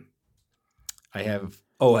I have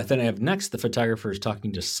next, the photographer is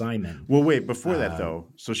talking to Simon. well, wait, before that though,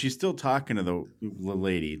 so she's still talking to the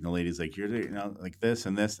lady, and the lady's like, "You're like this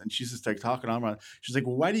and this," and she's just like talking on around. She's like,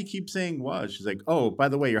 "Well, why do you keep saying was?" She's like, "Oh, by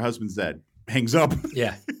the way, your husband's dead." Hangs up.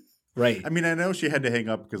 Yeah. Right. I mean, I know she had to hang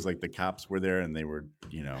up because like the cops were there and they were,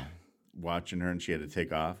 watching her, and she had to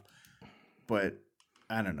take off. But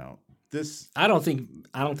I don't know. I don't think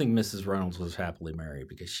Mrs. Reynolds was happily married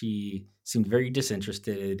because she seemed very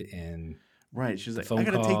disinterested in. Right. She's like, phone I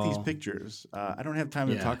got to take these call. pictures. I don't have time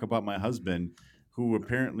to Yeah. talk about my husband, who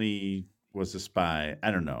apparently was a spy.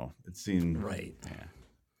 I don't know. It seemed Right.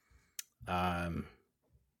 Yeah.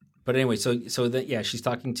 But anyway, so that, yeah, she's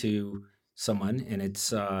talking to someone, and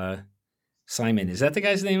it's Simon. Is that the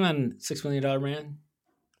guy's name on $6 Million Man?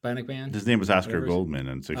 Bionic Man? His name was Oscar Whatever. Goldman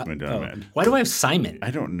and $6 Million Man. Why do I have Simon?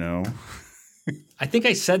 I don't know. I think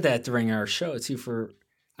I said that during our show.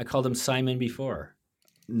 I called him Simon before.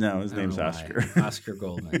 No, his I don't name's know why. Oscar. Oscar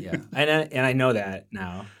Goldman, yeah. And I know that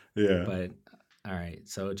now. Yeah. But all right,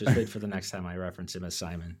 so just wait for the next time I reference him as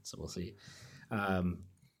Simon. So we'll see.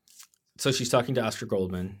 So she's talking to Oscar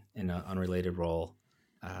Goldman in an unrelated role,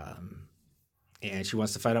 and she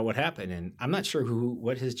wants to find out what happened. And I'm not sure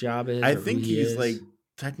what his job is. I or who think he he's is. like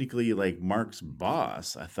technically like Mark's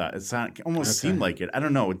boss. I thought almost Okay. seemed like it. I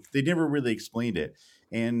don't know. They never really explained it,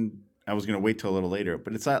 and I was gonna wait till a little later.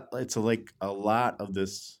 But it's like a lot of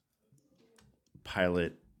this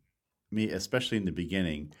pilot, especially in the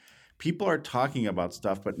beginning, people are talking about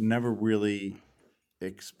stuff, but never really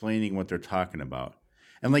explaining what they're talking about.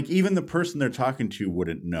 And like even the person they're talking to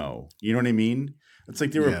wouldn't know. You know what I mean? It's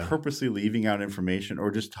like they were Yeah. purposely leaving out information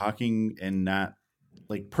or just talking and not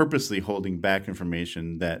like purposely holding back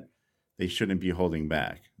information that they shouldn't be holding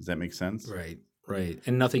back. Does that make sense? Right.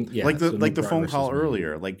 And nothing, yeah. like so no the phone progress call was made.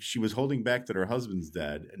 earlier, like she was holding back that her husband's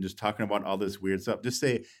dead and just talking about all this weird stuff. Just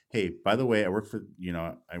say, hey, by the way, I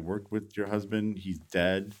work with your husband. He's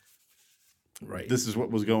dead. Right. This is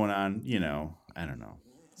what was going on. I don't know.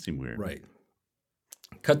 It seemed weird. Right.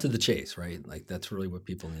 Cut to the chase, right? Like that's really what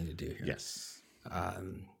people need to do here. Yes.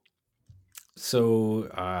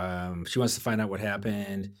 So she wants to find out what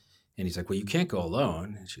happened, and he's like, well, you can't go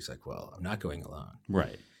alone. And she's like, well, I'm not going alone.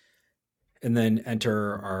 Right. And then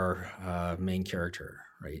enter our main character,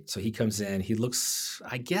 right? So he comes in. He looks,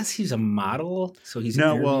 I guess he's a model. So he's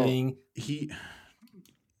interviewing. He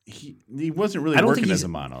wasn't really I don't think working as he's- a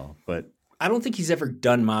model, but I don't think he's ever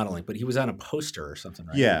done modeling, but he was on a poster or something,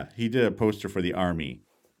 right? yeah, he did a poster for the Army,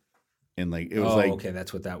 and like it was okay,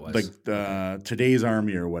 that's what that was. like today's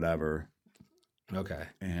Army or whatever. Okay.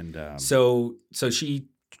 And So she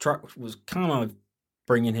was kind of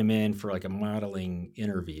bringing him in for like a modeling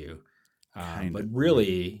interview, but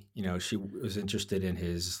really, she was interested in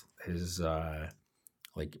his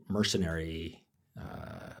like mercenary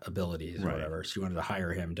abilities or Right. whatever. She wanted to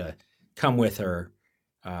hire him to come with her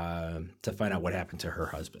to find out what happened to her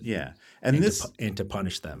husband. yeah, and this to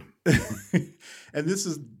punish them. and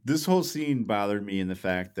this whole scene bothered me in the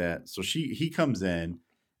fact that he comes in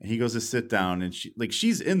and he goes to sit down and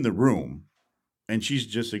she's in the room and she's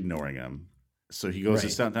just ignoring him. So he goes to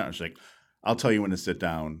Right. sit down and she's like, I'll tell you when to sit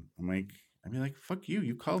down. I'm like, fuck you.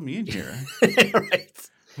 You called me in here. Right.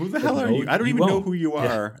 Who the hell are No, you? I don't you even know won't. who you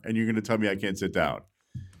Yeah. are. And you're going to tell me I can't sit down.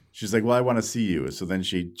 She's like, well, I want to see you. So then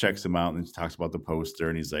she checks him out and talks about the poster.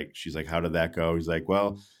 And she's like, how did that go? He's like,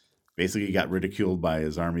 well, basically he got ridiculed by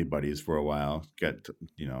his Army buddies for a while.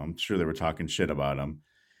 I'm sure they were talking shit about him.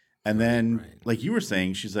 And then, Right. like you were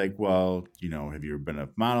saying, she's like, well, have you ever been a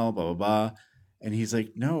model, blah, blah, blah. And he's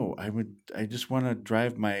like, no, I just want to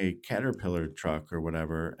drive my Caterpillar truck or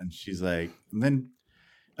whatever. And she's like, and then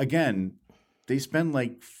again, they spend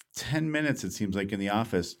like 10 minutes, it seems like, in the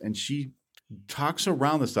office. And she talks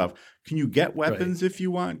around the stuff. Can you get weapons if you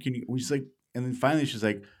want? She's like, and then finally she's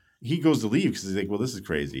like, he goes to leave because he's like, well, this is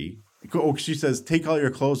crazy. Oh, she says, take all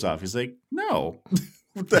your clothes off. He's like, no,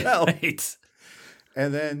 what the hell? Right.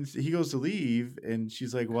 And then he goes to leave, and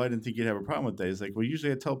she's like, well, I didn't think you'd have a problem with that. He's like, well,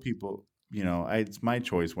 usually I tell people, it's my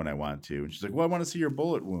choice when I want to. And she's like, well, I want to see your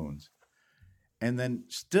bullet wounds. And then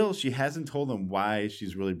still, she hasn't told him why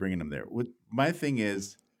she's really bringing him there. My thing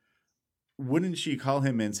is, wouldn't she call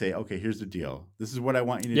him and say, okay, here's the deal. This is what I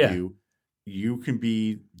want you to do. You can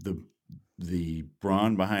be the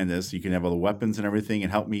brawn behind this. You can have all the weapons and everything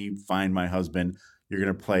and help me find my husband. You're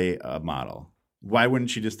going to play a model. Why wouldn't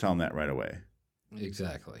she just tell him that right away?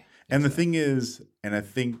 Exactly. And the thing is, and I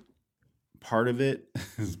think part of it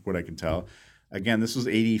is what I can tell. Again, this was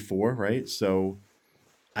 84, right? So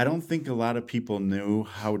I don't think a lot of people knew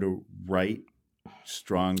how to write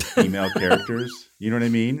strong female characters. You know what I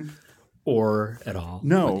mean? Or at all.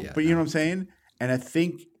 No, but you know what I'm saying? And I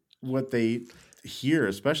think what they hear,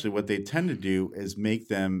 especially what they tend to do, is make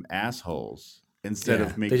them assholes instead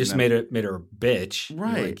of making they just them... made her a bitch.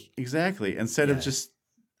 Right, exactly. Instead of just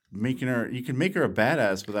making her... You can make her a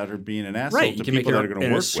badass without her being an asshole to people that are going to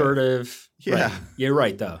work assertive, with. Yeah. Right. You're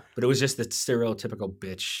right, though. But it was just the stereotypical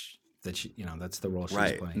bitch that she, that's the role she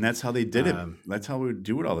was playing. And that's how they did it. That's how we would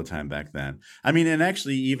do it all the time back then. I mean, and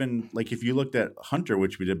actually even like if you looked at Hunter,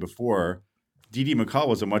 which we did before, Dee Dee McCall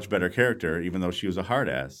was a much better character, even though she was a hard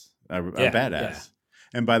ass, a badass. Yeah.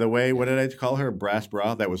 And by the way, what did I call her? Brass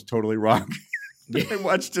bra? That was totally wrong. I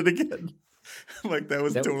watched it again. Like that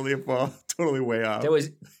was totally a fall, totally way off. That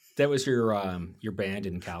was your band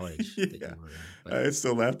in college. Yeah. I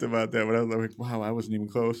still laughed about that when I was like, wow, I wasn't even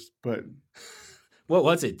close. But what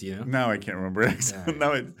was it? Do you know? Now I can't remember.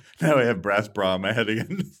 Now I have brass bra in my head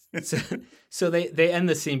again. so they end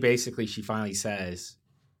the scene basically. She finally says,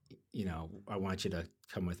 I want you to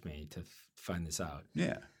come with me to find this out.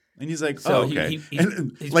 Yeah. And he's like, so okay.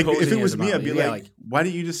 He's like if it was me, model. I'd be like, why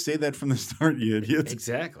didn't you just say that from the start, you idiot?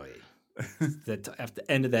 Exactly. At the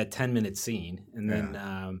end of that 10-minute scene, and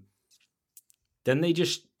then they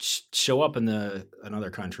just show up in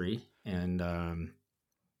another country, and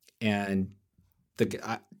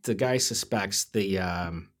the guy suspects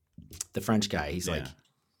the French guy. He's like,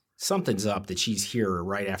 something's up that she's here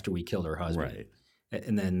right after we killed her husband. Right.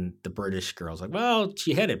 And then the British girl's like, well,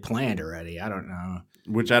 she had it planned already. I don't know.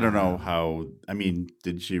 Which I don't know how. I mean,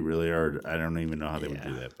 did she really? Or I don't even know how they would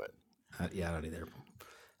do that. But I don't either.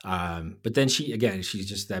 But then she's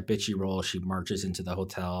just that bitchy role. She marches into the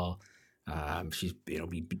hotel. She's be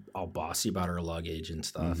all bossy about her luggage and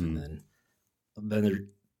stuff, and then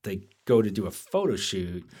they go to do a photo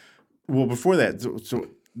shoot. Well, before that, so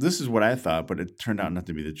this is what I thought, but it turned out not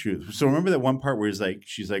to be the truth. So remember that one part where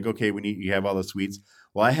she's like, okay, you have all the sweets.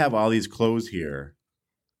 Well, I have all these clothes here.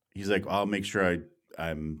 He's like, I'll make sure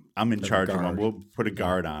I'm in charge of them. We'll put a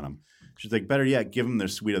guard on them. She's like, better yet, give them their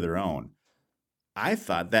suite of their own. I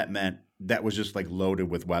thought that meant that was just like loaded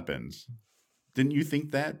with weapons. Didn't you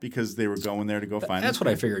think that? Because they were going there to go find. That's what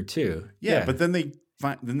I figured too. Yeah, but then they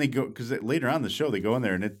go because later on in the show they go in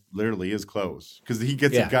there and it literally is closed because he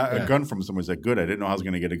gets a gun from someone. He's like, "Good, I didn't know I was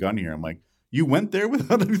going to get a gun here." I'm like, "You went there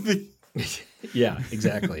without anything?" Yeah,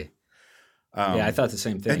 exactly. I thought the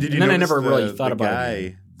same thing. And then I never really thought about guy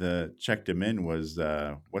it. that checked him in was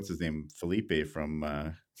what's his name, Felipe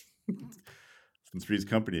from Three's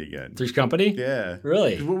Company again. Three's Company? Yeah,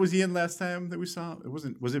 really. What was he in last time that we saw? It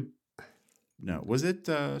wasn't. Was it? No, was it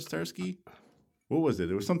Starsky? What was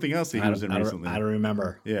it? It was something else that he was in recently. I don't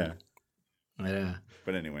remember. Yeah. Yeah.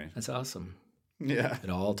 But anyway. That's awesome. Yeah.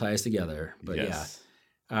 It all ties together. But yes.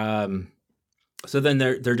 So then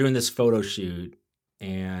they're doing this photo shoot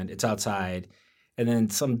and it's outside. And then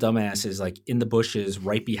some dumbass is like in the bushes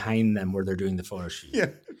right behind them where they're doing the photo shoot. Yeah.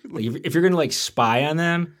 Like if you're going to like spy on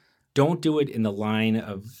them, don't do it in the line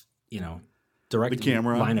of, direct the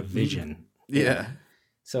camera line of vision. Yeah.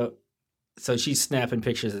 So she's snapping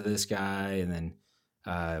pictures of this guy, and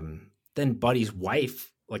then Buddy's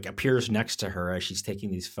wife like appears next to her as she's taking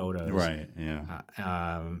these photos. Right. Yeah.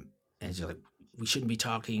 And she's like, "We shouldn't be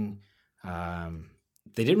talking."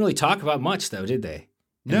 They didn't really talk about much, though, did they?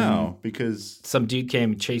 No, because some dude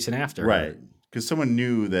came chasing after her. Right. Because someone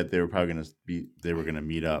knew that they were probably going to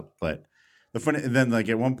meet up. But the funny, and then like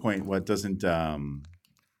at one point, what doesn't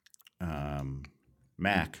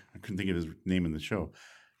Mac? I couldn't think of his name in the show.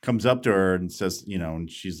 Comes up to her and says, and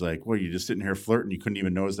she's like, well, you're just sitting here flirting. You couldn't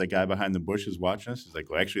even notice that guy behind the bush is watching us. He's like,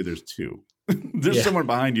 well, actually, there's two. There's someone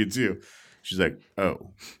behind you, too. She's like,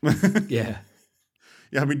 oh. Yeah.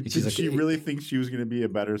 Yeah, I mean, did she really think she was going to be a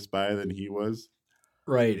better spy than he was?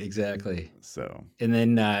 Right, exactly. So. And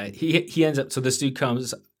then he ends up, so this dude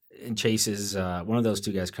comes and chases, one of those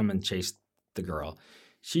two guys come and chase the girl.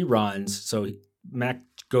 She runs, so Mac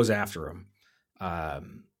goes after him.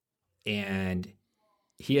 And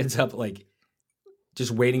he ends up like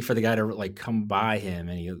just waiting for the guy to like come by him,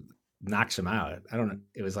 and he knocks him out. I don't know.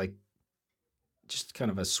 It was like just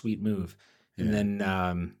kind of a sweet move. And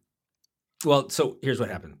then, well, so here's what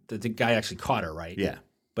happened. The guy actually caught her, right? Yeah.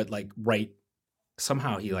 But like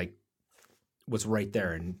somehow he like was right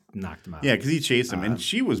there and knocked him out. Yeah, because he chased him, and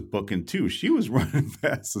she was booking too. She was running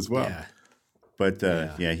fast as well. Yeah. But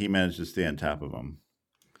he managed to stay on top of him.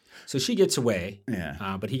 So she gets away.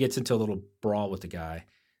 Yeah. But he gets into a little brawl with the guy.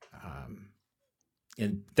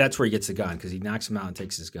 And that's where he gets the gun, because he knocks him out and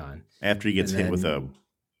takes his gun. After he gets And hit with then- a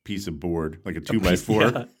piece of board, like a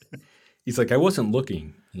 2x4. Yeah. He's like, I wasn't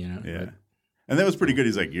looking, you know? Yeah. But, And that was pretty good.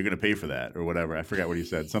 He's like, you're going to pay for that or whatever. I forgot what he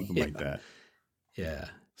said. Something like that. yeah.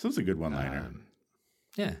 So it's a good one-liner.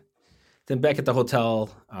 Yeah. Then back at the hotel,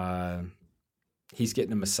 he's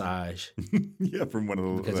getting a massage. Yeah, from one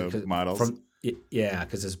of the models.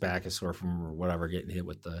 Because his back is sore from whatever getting hit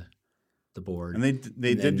with the board. And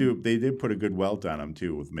they did put a good welt on him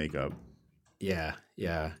too with makeup. Yeah.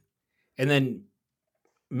 And then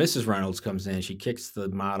Mrs. Reynolds comes in. She kicks the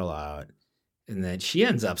model out, and then she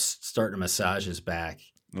ends up starting to massage his back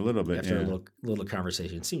A little bit, after yeah. a little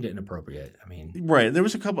conversation. It seemed inappropriate. I mean, Right. There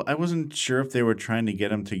was a couple. I wasn't sure if they were trying to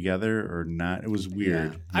get them together or not. It was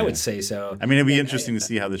weird. yeah, I would say so. I mean, it'd be And interesting to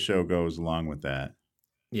see how the show goes along with that.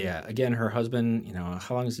 Yeah. Again, her husband,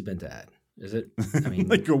 how long has he been dead? Is it? I mean,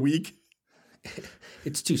 Like a week.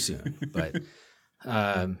 it's too soon, but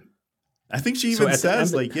I think she So even at the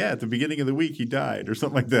says, end- at the beginning of the week he died or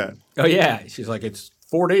something like that. oh yeah, she's like, it's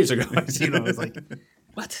 4 days ago. It's like,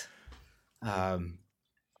 what?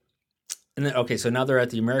 And then so now they're at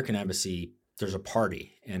the American embassy. There's a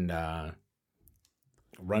party, and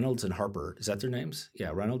Reynolds and Harper, is that their names?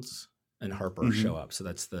 Yeah, Reynolds and Harper show up. So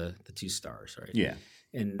that's the two stars, right? Yeah.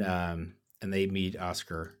 And they meet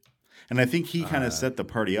Oscar. And I think he kind of set the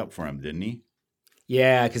party up for him, didn't he?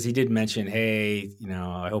 Yeah, because he did mention, hey,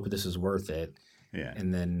 I hope this is worth it. Yeah.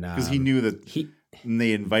 And then Because he knew that he and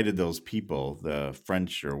they invited those people, the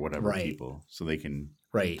French or whatever Right. people, so they can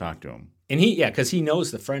right. talk to him. And because he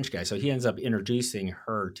knows the French guy, so he ends up introducing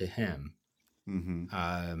her to him. Mm-hmm.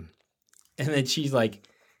 And then she's like,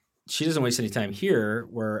 she doesn't waste any time here,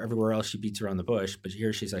 where everywhere else she beats around the bush. But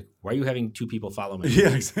here she's like, why are you having two people follow me? Yeah,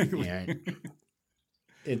 exactly. Yeah.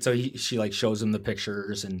 And so she like shows him the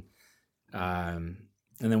pictures, and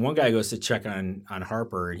then one guy goes to check on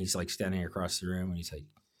Harper, and he's like standing across the room, and he's like,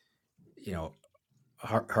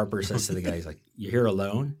 Harper says to the guy, he's like, "You here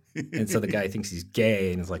alone?" And so the guy thinks he's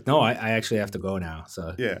gay, and is like, "No, I actually have to go now."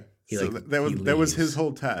 So Yeah. He, So like, that he was his leaves.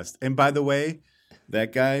 whole test. And by the way,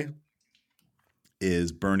 that guy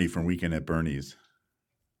is Bernie from Weekend at Bernie's.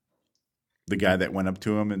 The guy that went up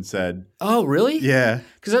to him and said, oh, really? yeah,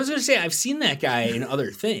 Because I was going to say I've seen that guy in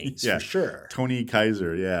other things Yeah. for sure. Tony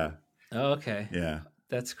Kaiser. Yeah. Oh, okay, Yeah.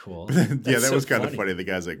 that's cool. Yeah, That's that so was kind of funny. The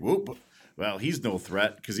guy's like, whoop. Well, he's no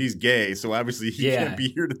threat because he's gay. So obviously he Yeah. can't be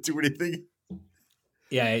here to do anything.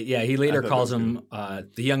 Yeah. He I later thought calls that was him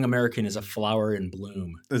the young American is a flower in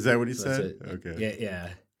bloom. Is that what he So that's said? it. Okay. Yeah.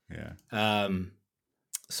 Yeah.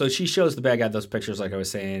 So she shows the bad guy those pictures, like I was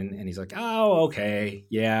saying, and he's like, "Oh, okay,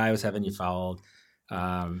 yeah, I was having you followed,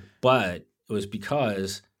 but it was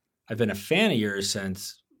because I've been a fan of yours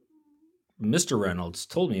since Mr. Reynolds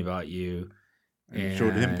told me about you." And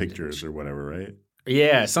showed him And- pictures or whatever, right?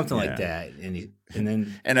 Yeah, something Yeah. like that. And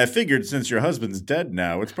then And I figured since your husband's dead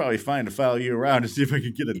now, it's probably fine to follow you around to see if I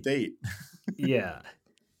could get a date. yeah.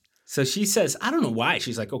 So she says, I don't know why.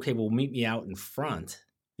 She's like, "Okay, well, meet me out in front."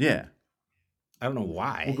 Yeah. I don't know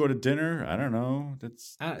why. We'll go to dinner. I don't know.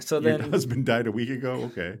 That's So your then, husband died a week ago.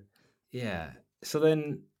 Okay. yeah. So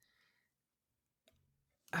then,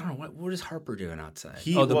 I don't know what is Harper doing outside.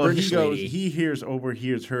 He the British he goes, lady. he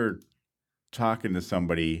overhears her talking to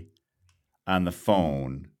somebody on the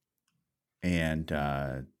phone and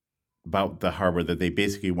about the harbor, that they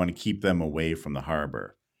basically want to keep them away from the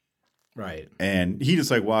harbor. Right. And he just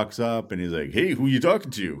like walks up and he's like, "Hey, who you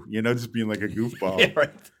talking to?" Just being like a goofball. Yeah, right.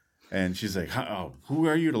 And she's like, "Oh, who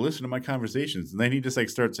are you to listen to my conversations?" And then he just like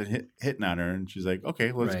starts hitting on her, and she's like,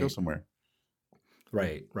 "Okay, let's go Right. somewhere."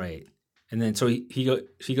 Right. And then so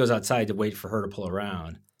she goes outside to wait for her to pull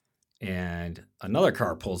around, and another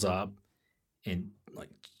car pulls up and like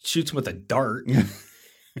shoots him with a dart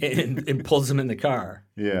and pulls him in the car.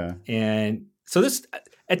 Yeah. And so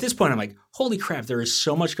at this point, I'm like, holy crap, there is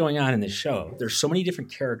so much going on in this show. There's so many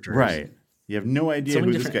different characters. Right. You have no idea So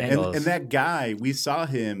many who this guy different angles. and that guy, we saw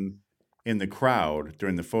him in the crowd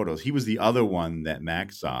during the photos. He was the other one that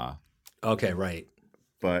Max saw. Okay, right.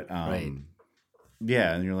 But Right.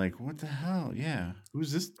 yeah, and you're like, what the hell? Yeah.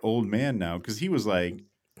 Who's this old man now? Because he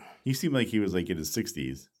seemed like he was like in his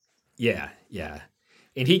 60s. Yeah.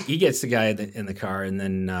 And he gets the guy in the car, and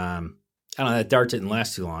then I don't know, that dart didn't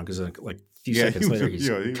last too long because like a few seconds later he's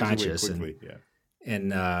he was conscious, away quickly,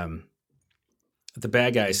 and the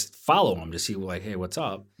bad guys follow him to see like, hey, what's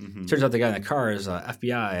up? Mhm. Turns out the guy in the car is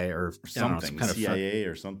FBI or something, some kind of CIA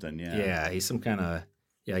or something. yeah, he's some kind of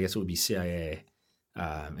I guess it would be CIA,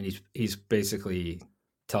 and he's basically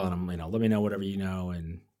telling him, let me know whatever you know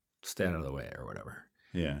and stay out of the way or whatever.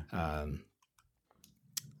 Yeah.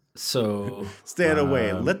 So Stay out of the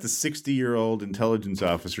way. Let the 60-year-old intelligence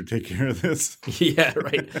officer take care of this. yeah,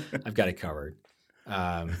 right. I've got it covered.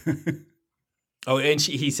 Oh, and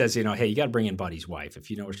he says, hey, you got to bring in Buddy's wife.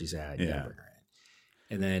 If you know where she's at, you got to bring her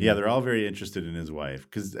in. And then, yeah, they're all very interested in his wife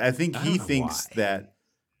because I think he thinks that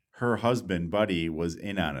her husband, Buddy, was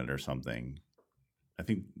in on it or something. I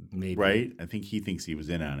think, maybe. Right? I think he thinks he was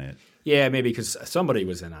in on it. Yeah, maybe because somebody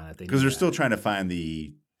was in on it. Because they're still trying to find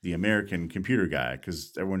the American computer guy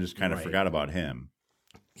because everyone just kind of forgot about him.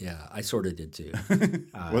 Yeah, I sort of did too.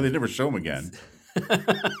 Well, they never show him again.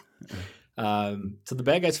 So the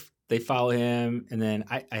bad guys, they follow him, and then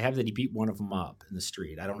I have that he beat one of them up in the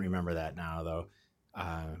street. I don't remember that now, though.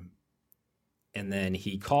 And then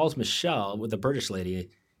he calls Michelle with the British lady,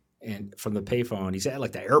 and from the payphone, he's at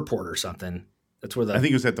like the airport or something. That's where I think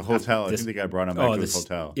it was at the hotel. I think the guy brought him back to the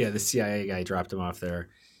hotel. Yeah, the CIA guy dropped him off there,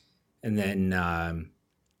 and then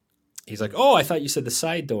he's like, "Oh, I thought you said the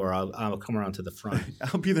side door. I'll come around to the front.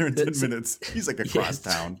 I'll be there in 10 minutes." He's like across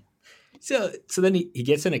town. So then he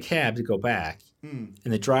gets in a cab to go back, and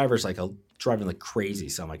the driver's like driving like crazy.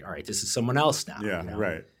 So I'm like, all right, this is someone else now. Yeah,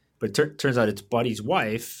 right. But it turns out it's Buddy's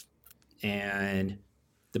wife, and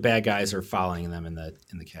the bad guys are following them in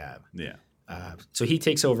the cab. Yeah. So he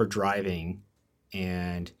takes over driving,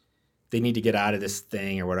 and they need to get out of this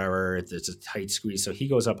thing or whatever. It's a tight squeeze. So he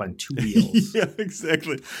goes up on two wheels. Yeah,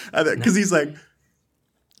 exactly. Because he's like,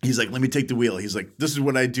 let me take the wheel. He's like, this is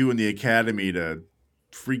what I do in the academy to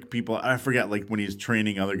freak people. I forget, like when he's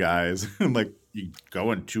training other guys. I'm like, you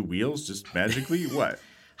go on two wheels just magically? What?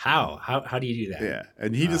 How do you do that? Yeah,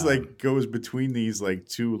 and he just like goes between these like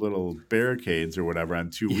two little barricades or whatever on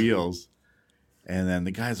two wheels. And then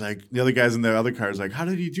the other guys in the other car is like, how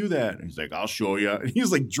did he do that? And he's like, I'll show you. And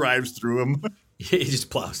he's like drives through them. He just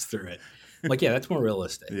plows through it. I'm like, yeah, that's more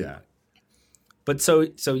realistic. Yeah. But so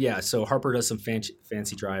Harper does some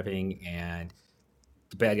fancy driving, and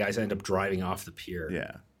the bad guys end up driving off the pier.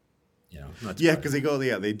 Yeah. Yeah, because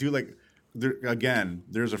they do like,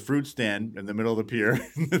 there's a fruit stand in the middle of the pier.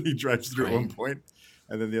 And then he drives through at one point,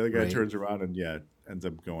 and then the other guy turns around and ends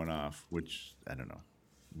up going off, which I don't know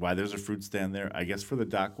why there's a fruit stand there. I guess for the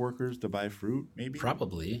dock workers to buy fruit, maybe.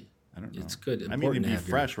 Probably. I don't know. It's good. I mean, it'd be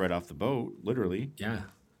fresh right off the boat, literally. Yeah.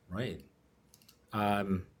 Right. All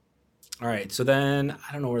right. So then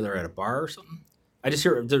I don't know where they're at, a bar or something. I just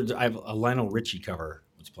hear I have a Lionel Richie cover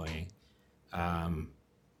was playing, and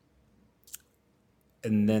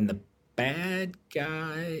then the bad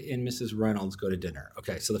guy and Mrs. Reynolds go to dinner.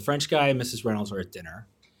 Okay, so the French guy and Mrs. Reynolds are at dinner.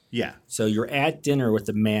 Yeah. So you're at dinner with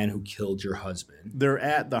the man who killed your husband. They're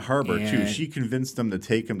at the harbor, too. She convinced them to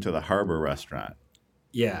take him to the harbor restaurant.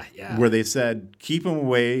 Yeah. Where they said, keep him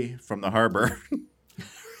away from the harbor.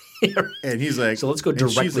 And he's like... So let's go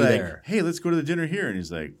directly there. Hey, let's go to the dinner here. And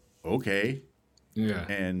he's like, okay. Yeah.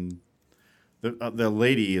 And the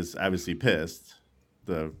lady is obviously pissed.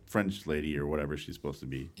 The French lady or whatever she's supposed to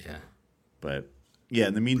be. Yeah. But, yeah,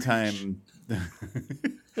 in the meantime...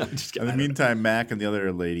 Mac and the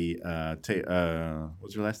other lady,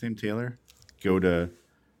 what's her last name? Taylor, go to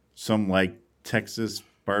some like Texas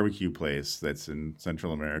barbecue place that's in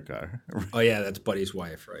Central America. Oh yeah, that's Buddy's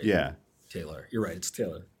wife, right? Yeah, Taylor. You're right. It's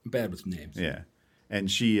Taylor. I'm bad with names. Yeah, and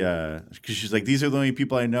because she's like, these are the only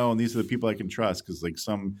people I know, and these are the people I can trust. Because like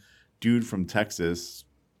some dude from Texas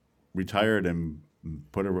retired and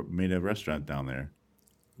made a restaurant down there.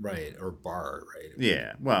 Right, or bar, right?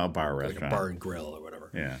 Yeah, well, a bar like restaurant. a bar and grill or whatever.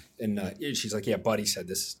 Yeah. And she's like, yeah, Buddy said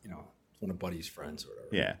this, one of Buddy's friends or whatever.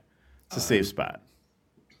 Yeah. It's a safe spot.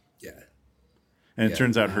 Yeah. And it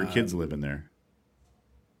turns out her kids live in there.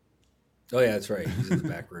 Oh, yeah, that's right. He's in the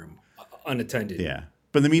back room, unattended. Yeah.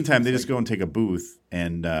 But in the meantime, they just go and take a booth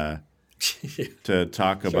and to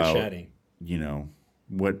talk about, chatting.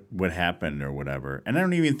 What happened or whatever. And I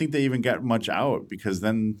don't even think they even got much out because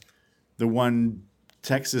then the one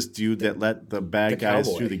Texas dude that let the bad guys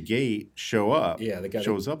cowboy through the gate show up. Yeah, the guy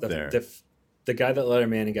shows up there. The guy that let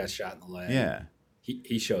him in and got shot in the leg. Yeah.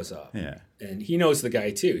 He shows up. Yeah. And he knows the guy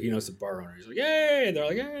too. He knows the bar owner. He's like, hey, and they're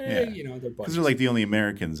like, hey, Yeah. they're buddies. Because they're like the only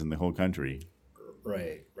Americans in the whole country.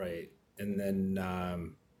 Right. And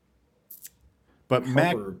then But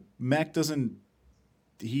Harper, Mac doesn't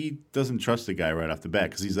trust the guy right off the bat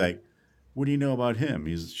because he's like, what do you know about him?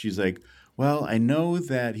 She's like, well, I know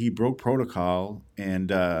that he broke protocol and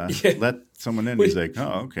let someone in. He's like,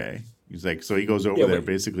 oh, okay. He's like, so he goes over there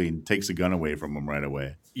basically and takes the gun away from him right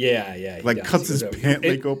away. Yeah. Like cuts his pant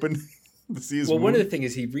leg open to see his wound. One of the things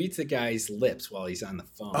is he reads the guy's lips while he's on the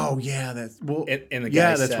phone. Oh, yeah. And the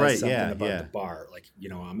guy says right. something about the bar. Like,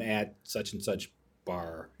 I'm at such and such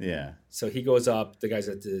bar. Yeah. So he goes up, the guy's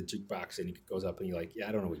at the jukebox, and he goes up and he like,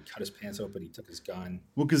 I don't know, he cut his pants open, he took his gun.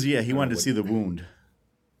 Well, because, he wanted to see the wound.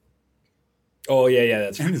 Oh, yeah,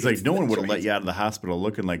 that's right. And he's like, no one would have let you out of the hospital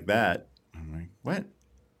looking like that. I'm like, what?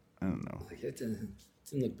 I don't know. Like, it didn't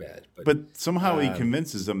look bad. But somehow he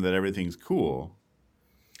convinces them that everything's cool.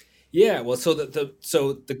 Yeah, well, so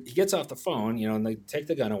he gets off the phone, and they take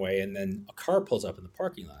the gun away, and then a car pulls up in the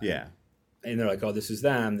parking lot. Yeah. And they're like, oh, this is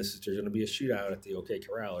them. There's going to be a shootout at the OK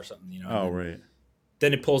Corral or something, Oh, right.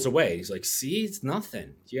 Then it pulls away. He's like, see, it's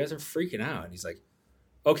nothing. You guys are freaking out. And he's like,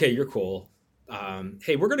 okay, you're cool.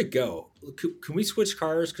 Hey, we're going to go. Can we switch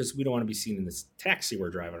cars? Because we don't want to be seen in this taxi we're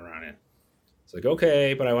driving around in. It's like,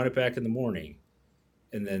 okay, but I want it back in the morning.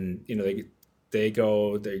 And then, they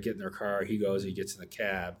go, they get in their car. He goes, he gets in the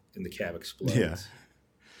cab, and the cab explodes. Yeah.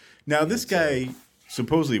 Now, this guy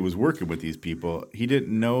supposedly was working with these people. He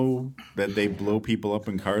didn't know that they blow people up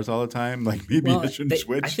in cars all the time. Like, maybe I shouldn't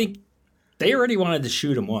switch. I think they already wanted to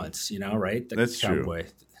shoot him once, right? That's cowboy.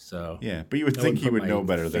 True. So yeah, but you would think he would know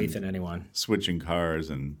better than faith in anyone. Switching cars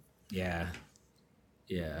and yeah.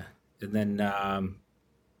 And then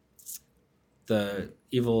the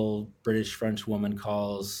evil British French woman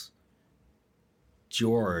calls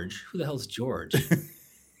George. Who the hell's George?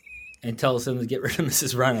 And tells him to get rid of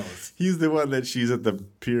Mrs. Reynolds. He's the one that she's at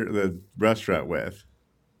the restaurant with.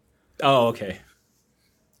 Oh, okay.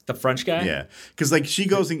 The French guy? Yeah, because he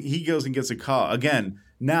goes and gets a call again.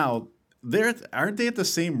 Now aren't they at the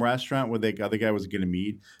same restaurant where the other guy was going to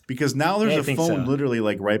meet? Because now there's a phone literally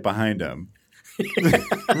like right behind him.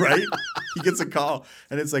 Right? He gets a call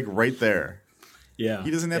and it's like right there. Yeah.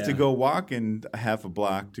 He doesn't have to go walk in half a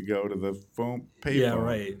block to go to the phone payphone. Yeah,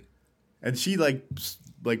 right. And she like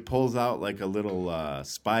pulls out like a little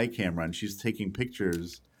spy camera and she's taking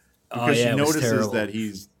pictures because she notices that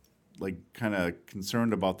he's like kind of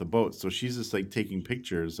concerned about the boat. So she's just like taking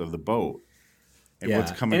pictures of the boat and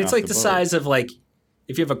what's coming. And it's off like the size of like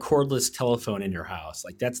if you have a cordless telephone in your house,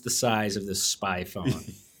 like that's the size of this spy phone.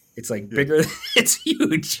 It's like bigger. It's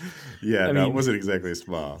huge. Yeah, I mean, it wasn't exactly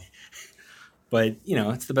small. But,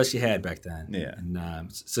 it's the best you had back then. Yeah.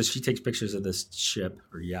 And so she takes pictures of this ship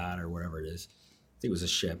or yacht or whatever it is. I think it was a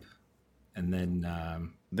ship. And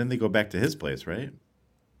then they go back to his place, right?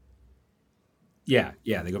 Yeah.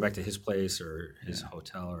 They go back to his place or his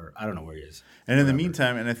hotel or I don't know where he is. And in the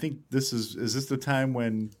meantime, and I think is this the time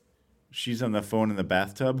when she's on the phone in the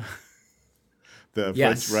bathtub?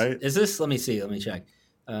 Yes. French, right? Is this? Let me see. Let me check.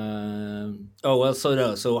 So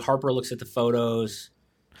Harper looks at the photos.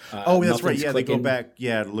 That's right. Yeah, they go back.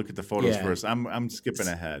 Yeah, to look at the photos first. I'm skipping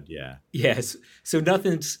ahead. Yeah. Yes. So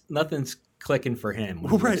nothing's clicking for him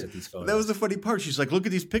when he looks at these photos. That was the funny part. She's like, "Look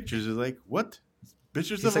at these pictures." He's like, "What?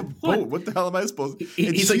 Pictures of a boat? What the hell am I supposed to?"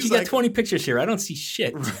 He's like, "You got 20 pictures here. I don't see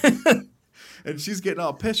shit." And she's getting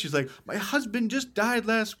all pissed. She's like, "My husband just died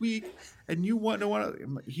last week, and you want to want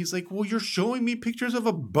to?" He's like, "Well, you're showing me pictures of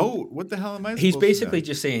a boat. What the hell am I?" He's basically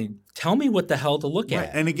just saying, "Tell me what the hell to look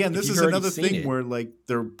at." And again, this is another thing where like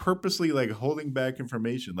they're purposely like holding back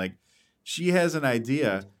information. Like she has an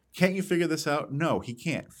idea. Can't you figure this out? No, he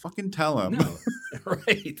can't. Fucking tell him. No.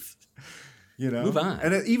 Right. Move on.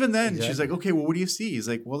 And even then, she's like, "Okay, well, what do you see?" He's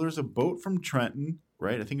like, "Well, there's a boat from Trenton,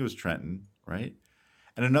 right? I think it was Trenton, right?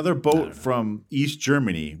 And another boat from East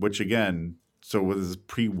Germany, which again, so was this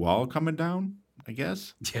pre-wall coming down, I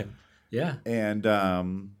guess." Yeah.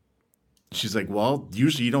 And she's like, "Well,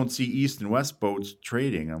 usually you don't see East and West boats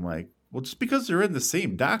trading." I'm like, "Well, just because they're in the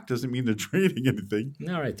same dock doesn't mean they're trading anything."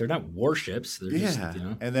 No, right. They're not warships. They're just,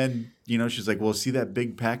 And then, she's like, "Well, see that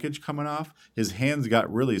big package coming off?" His hands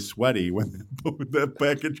got really sweaty when that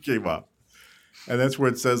package came off. And that's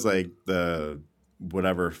where it says like the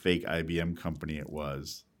whatever fake IBM company it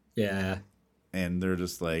was. Yeah. And they're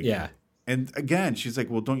just like, yeah. And again, she's like,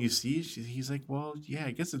 "Well, don't you see?" He's like, "Well, yeah,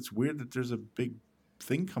 I guess it's weird that there's a big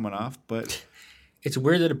thing coming off, but it's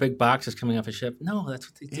weird that a big box is coming off a ship." No, that's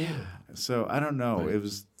what they do. Yeah. So I don't know.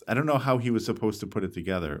 I don't know how he was supposed to put it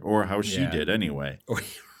together or how she did anyway.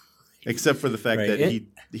 Except for the fact that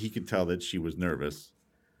he could tell that she was nervous.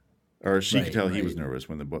 Or she could tell he was nervous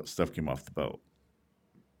when the stuff came off the boat.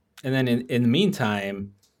 And then in the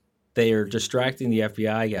meantime, they are distracting the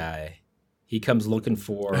FBI guy. He comes looking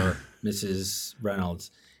for Mrs.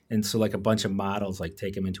 Reynolds. And so like a bunch of models like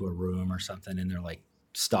take him into a room or something and they're like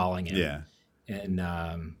stalling him. Yeah.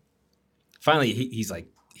 And finally, he's like,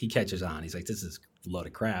 he catches on. He's like, this is a load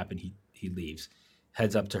of crap. And he leaves,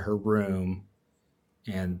 heads up to her room.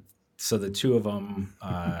 And so the two of them,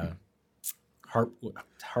 Harper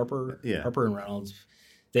and Reynolds,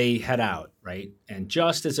 they head out, right? And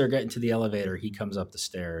just as they're getting to the elevator, he comes up the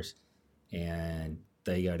stairs and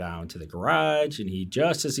they go down to the garage. And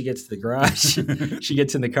just as he gets to the garage, she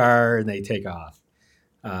gets in the car and they take off.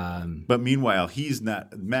 But meanwhile,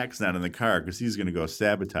 Mac's not in the car because he's going to go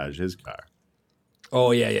sabotage his car.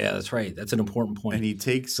 Oh, yeah, that's right. That's an important point. And he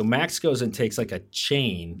takes so Max goes and takes like a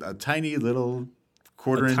chain, a tiny little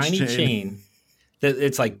quarter-inch chain.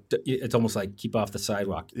 It's almost like keep off the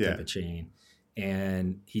sidewalk type of chain.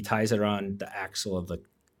 And he ties it around the axle of the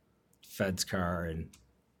Fed's car and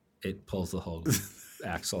it pulls the whole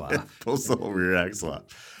axle off. It pulls the whole rear axle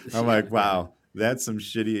off. I'm like, wow, that's some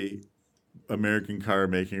shitty American car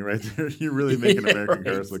making right there. You're really making American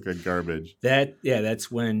cars look like garbage. That's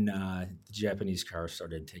when the Japanese cars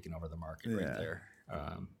started taking over the market right there.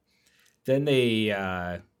 Then they,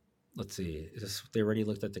 let's see, they already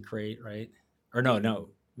looked at the crate, right? Or no,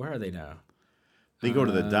 where are they now? They go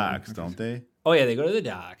to the docks, don't they? Oh, yeah, they go to the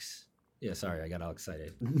docks. Yeah, sorry, I got all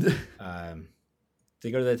excited.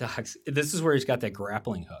 They go to the docks. This is where he's got that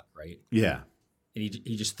grappling hook, right? Yeah. And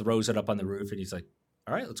he just throws it up on the roof, and he's like,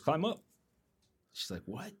 all right, let's climb up. She's like,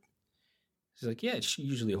 what? She's like, yeah, she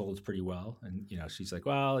usually holds pretty well. And, she's like,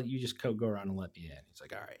 well, you just go around and let me in. He's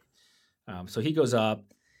like, all right. So he goes up.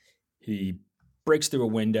 He breaks through a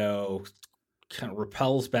window, kind of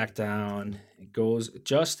rappels back down. It goes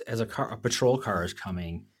just as a patrol car is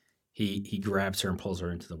coming. He grabs her and pulls her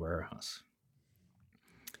into the warehouse.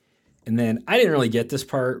 And then I didn't really get this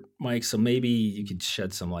part, Mike, so maybe you could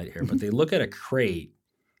shed some light here. But they look at a crate,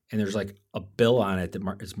 and there's like a bill on it that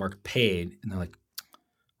is marked paid. And they're like,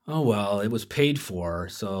 oh, well, it was paid for,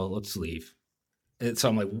 so let's leave. And so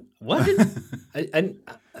I'm like, what? I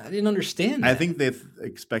didn't understand that. I think they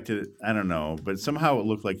expected it. I don't know. But somehow it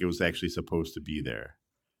looked like it was actually supposed to be there.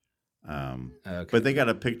 Okay. But they got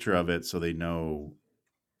a picture of it so they know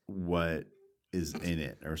what is in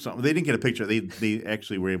it or something. They didn't get a picture. They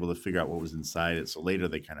actually were able to figure out what was inside it. So later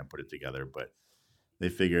they kind of put it together. But they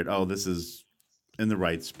figured, oh, this is in the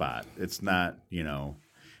right spot. It's not,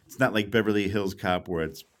 it's not like Beverly Hills Cop where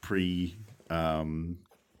it's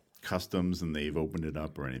customs and they've opened it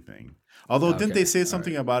up or anything. Although, didn't they say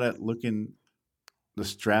something about it the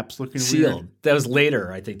straps looking sealed? Weird? That was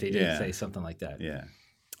later. I think they did say something like that. Yeah.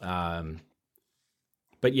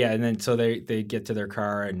 But yeah, and then so they get to their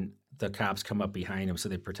car and the cops come up behind them, so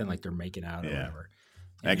they pretend like they're making out or whatever.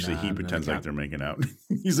 And, actually, he pretends like they're making out.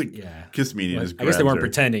 He's like, kiss me. And he just I guess they weren't her.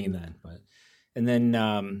 pretending then. And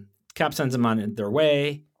then cop sends them on their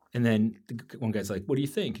way. And then one guy's like, what do you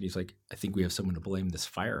think? And he's like, I think we have someone to blame this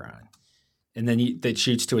fire on. And then that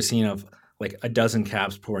shoots to a scene of like a dozen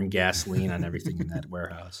cops pouring gasoline on everything in that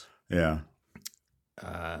warehouse. Yeah.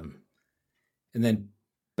 And then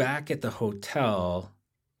back at the hotel.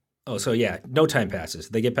 Oh, so yeah, no time passes.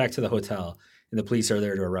 They get back to the hotel and the police are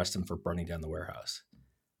there to arrest them for burning down the warehouse.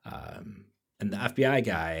 And the FBI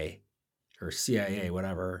guy or CIA,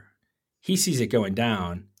 whatever, he sees it going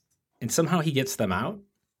down and somehow he gets them out.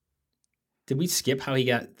 Did we skip how they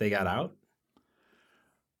got out?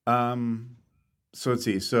 So let's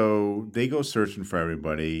see. So they go searching for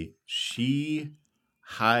everybody. She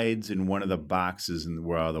hides in one of the boxes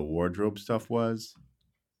where all the wardrobe stuff was.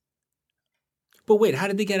 But wait, how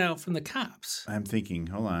did they get out from the cops? I'm thinking,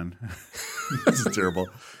 hold on. This is terrible.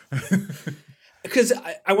 Because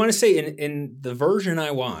I want to say in the version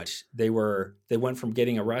I watched, they went from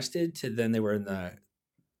getting arrested to then they were in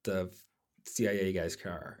the CIA guy's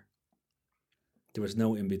car. There was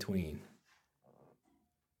no in between.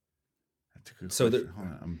 That's a good so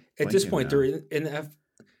question. At this point, they're in the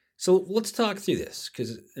So let's talk through this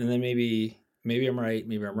and then maybe I'm right,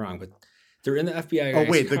 maybe I'm wrong, but they're in the FBI guy's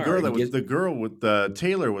Oh wait, car. the girl with the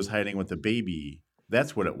Taylor was hiding with the baby.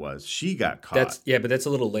 That's what it was. She got caught. But that's a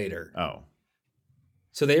little later. Oh.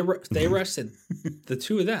 So they arrested the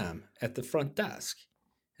two of them at the front desk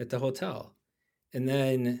at the hotel, and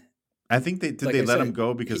then I think they let him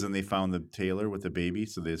go because then they found the Taylor with the baby,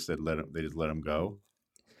 so they said they just let him go.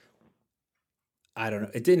 I don't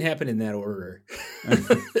know. It didn't happen in that order.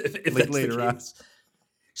 if like later on.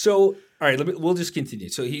 So all right, we'll just continue.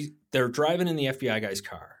 So they're driving in the FBI guy's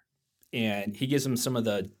car, and he gives them some of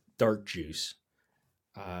the dark juice.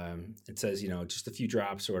 It says just a few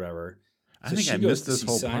drops or whatever. I think I missed this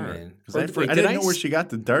whole part because I didn't know where she got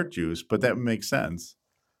the dark juice, but that makes sense.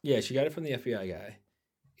 Yeah, she got it from the FBI guy,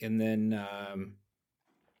 and then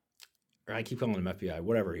or I keep calling him FBI,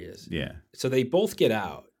 whatever he is. Yeah. So they both get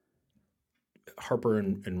out. Harper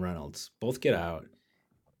and Reynolds both get out,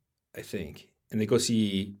 I think, and they go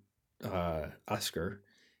see Oscar,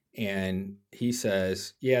 and he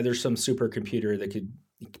says, "Yeah, there's some supercomputer that could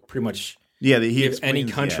pretty much He give any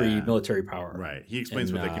explains- country military power." Right. He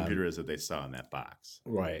explains And, what the computer is that they saw in that box.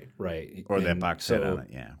 Right. Or that And box so, set on it,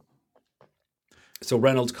 yeah. So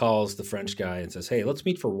Reynolds calls the French guy and says, "Hey, let's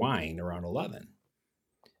meet for wine around 11."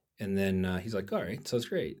 And then he's like, "All right, sounds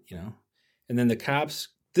great," And then the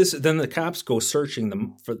cops go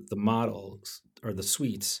searching for the models or the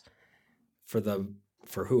suites for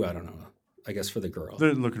who, I don't know. I guess for the girl.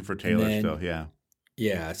 They're looking for Taylor then- still, yeah.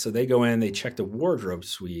 Yeah, so they go in, they check the wardrobe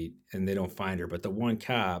suite, and they don't find her. But the one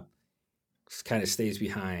cop kind of stays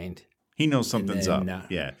behind. He knows something's then, up.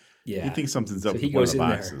 Yeah. Yeah, He thinks something's up So he with one of goes the in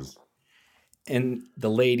there. boxes. And the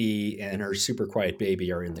lady and her super quiet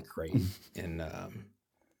baby are in the crate. And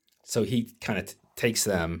so he kind of takes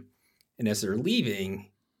them. And as they're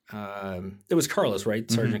leaving, it was Carlos, right?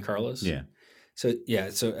 Sergeant Carlos? Yeah.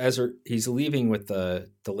 So as he's leaving with the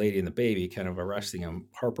lady and the baby, kind of arresting him,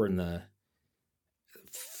 Harper and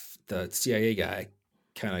the CIA guy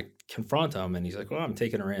kind of confront him, and he's like, "Well, I'm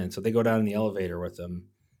taking her in." So they go down in the elevator with him,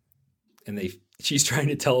 and she's trying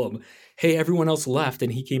to tell him, "Hey, everyone else left,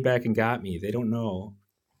 and he came back and got me. They don't know."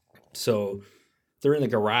 So they're in the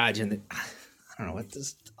garage, and I don't know,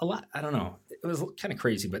 it's a lot. I don't know. It was kind of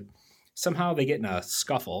crazy, but somehow they get in a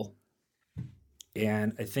scuffle,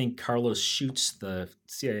 and I think Carlos shoots the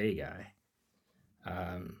CIA guy.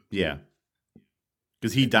 Yeah.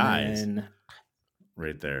 Because he dies And,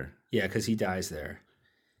 right there. yeah, because he dies there.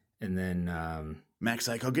 And then, Mac's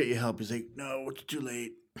like, "I'll get you help." He's like, "No, it's too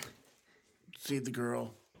late. Save the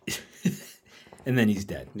girl." and then he's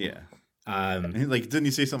dead. Yeah. And he, didn't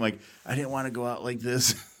he say something like, "I didn't want to go out like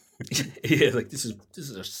this"? Yeah, like this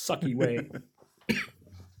is a sucky way.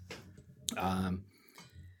 And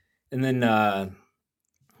then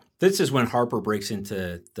this is when Harper breaks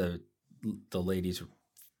into the ladies'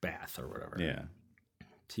 bath or whatever. Yeah.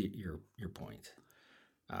 To your point.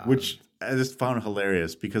 Which I just found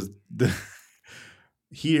hilarious because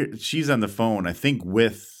she's on the phone, I think,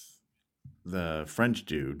 with the French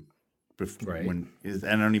dude. Right.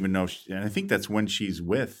 I don't even know. And I think that's when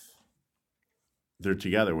they're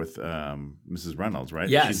together with Mrs. Reynolds, right?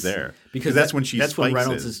 Yes, she's there because that's when she that's when spikes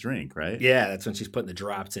Reynolds his is drink, right? Yeah, that's when she's putting the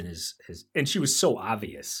drops in his and she was so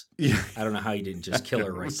obvious. Yeah. I don't know how you didn't just kill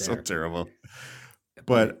her It right was there. so terrible.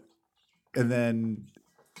 But and then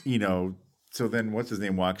so then what's his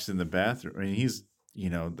name walks in the bathroom and he's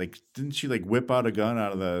didn't she whip out a gun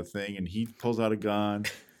out of the thing and he pulls out a gun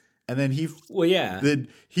and then he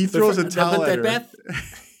throws a towel at her.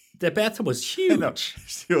 That bathtub was I know. huge.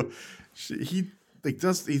 So he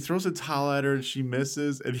throws a towel at her and she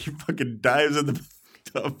misses and he fucking dives in the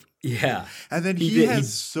bathtub. Yeah. And then he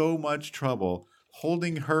has so much trouble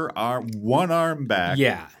holding her one arm back.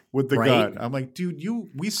 Yeah. With the right? gun. I'm like, dude,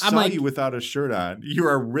 we saw you without a shirt on. You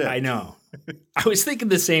are ripped. I know. I was thinking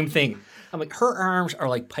the same thing. I'm like, her arms are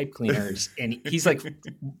like pipe cleaners, and he's like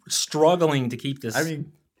struggling to keep this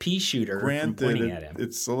pea shooter from pointing at him.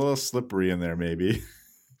 It's a little slippery in there, maybe.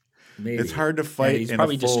 Maybe. It's hard to fight in a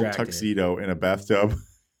full distracted. tuxedo in a bathtub.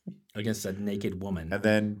 Against a naked woman. And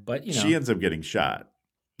then but, she ends up getting shot.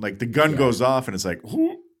 Like the gun goes off and it's like,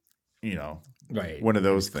 right. One of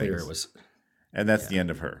those things. Clear it was. And that's the end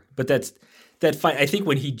of her. But that fight. I think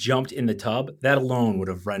when he jumped in the tub, that alone would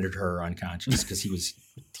have rendered her unconscious because he was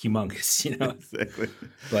humongous, Exactly.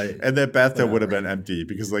 But that bathtub would have been empty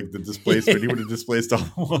because the displacement, he would have displaced all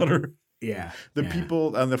the water. Yeah. The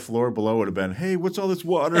people on the floor below would have been, "Hey, what's all this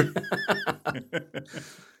water?"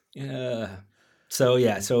 Yeah. So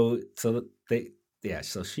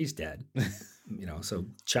she's dead. So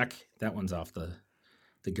check, that one's off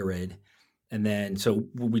the grid. And then, so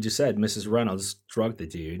what we just said, Mrs. Reynolds drugged the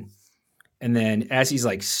dude. And then as he's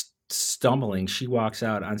stumbling, she walks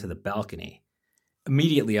out onto the balcony.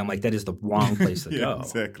 Immediately, I'm like, that is the wrong place to go.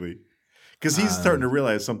 Exactly. Because he's starting to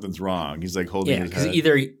realize something's wrong. He's holding his head.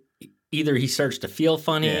 Because either he starts to feel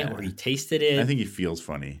funny or he tasted it. I think he feels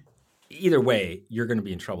funny. Either way, you're going to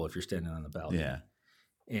be in trouble if you're standing on the balcony. Yeah.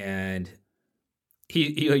 And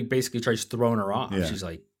he basically tries throwing her off. Yeah. She's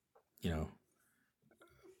like,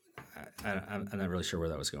 I'm not really sure where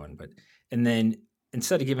that was going, and then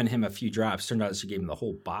instead of giving him a few drops, turned out she gave him the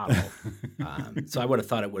whole bottle. So I would have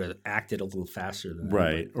thought it would have acted a little faster than that.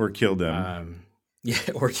 Right. Or killed him.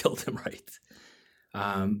 Or killed him. Right.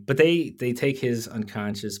 But they take his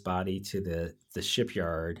unconscious body to the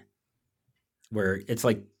shipyard where it's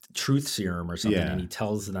like truth serum or something. Yeah. And he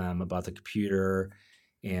tells them about the computer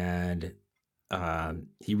and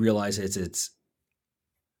he realizes it's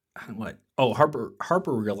what? Oh,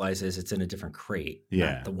 Harper realizes it's in a different crate.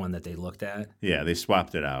 Yeah. Not the one that they looked at. Yeah, they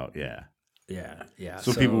swapped it out. Yeah. Yeah.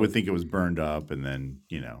 So people would think it was burned up, and then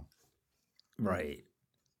right.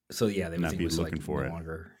 So yeah, they would not think be it was looking like for no it.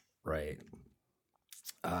 longer right.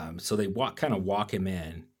 So they walk him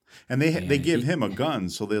in, and they And give he- him a gun,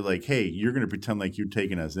 so they're like, "Hey, you're going to pretend like you're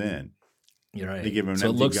taking us in." You're right. They give him an so it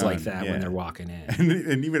empty looks like gun. that Yeah. when they're walking in.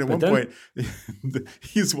 And even at But one then- point,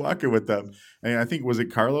 he's walking with them, and I think was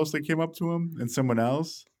it Carlos that came up to him and someone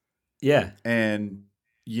else, Yeah. and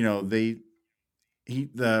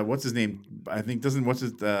what's his name? I think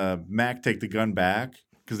Mac take the gun back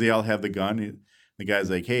because they all have the gun. The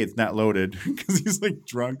guy's like, "Hey, it's not loaded," because he's like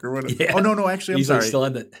drunk or whatever. Yeah. Oh no, actually, I'm He's sorry. like still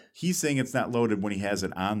in the. He's saying it's not loaded when he has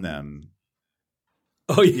it on them.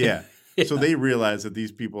 Oh yeah. Yeah. So they realize that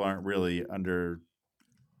these people aren't really under,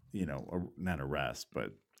 not arrest,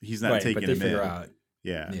 but he's not right, taking but they him figure in. out.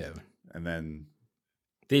 Yeah. Yeah. And then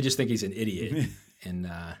They just think he's an idiot, and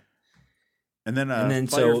and then then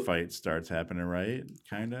firefight starts happening, right?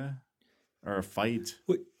 Kinda. Or a fight.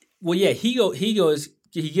 well, yeah, he goes.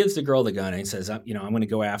 He gives the girl the gun and he says, I'm going to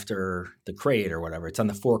go after the crate or whatever. It's on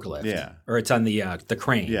the forklift. Yeah. Or it's on the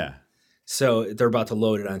crane. Yeah. So they're about to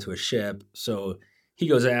load it onto a ship. So he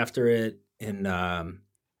goes after it, and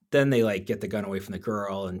then they like get the gun away from the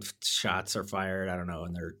girl, and shots are fired. I don't know,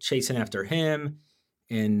 and they're chasing after him,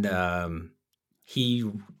 and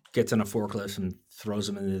he gets on a forklift and throws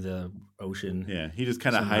him into the ocean. Yeah. He just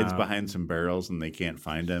kind of hides Somehow. behind some barrels and they can't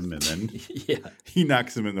find him, and then Yeah, he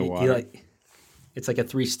knocks him in the water. it's like a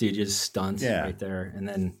Three Stooges stunt Yeah. right there,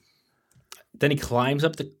 and then he climbs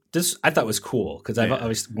up this. I thought was cool because I've Yeah.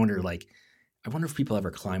 always wondered, like, I wonder if people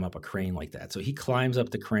ever climb up a crane like that. So he climbs up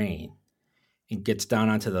the crane and gets down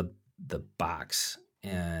onto the box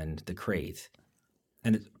and the crate.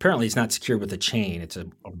 And apparently it's not secured with a chain. It's a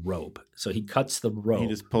rope. So he cuts the rope. He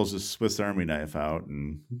just pulls his Swiss Army knife out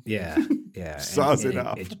and yeah. Saws it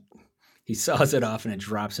off. He saws it off and it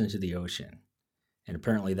drops into the ocean. And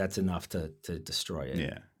apparently that's enough to destroy it.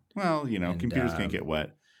 yeah. Well, And, computers can't get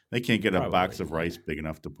wet. They can't get a box probably. of rice big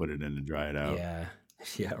enough to put it in to dry it out. Yeah.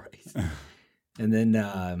 Yeah, right. And then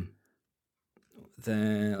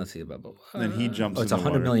let's see about Then he jumps it's in the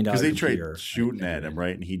water. $100 million Because they tried computer. shooting at him,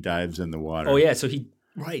 right? And he dives in the water. Oh yeah, so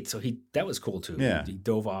that was cool too. Yeah. He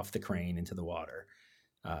dove off the crane into the water.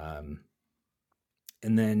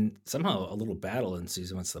 And then somehow a little battle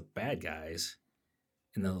ensues amongst the bad guys,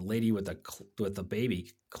 and the lady with the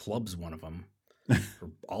baby clubs one of them, or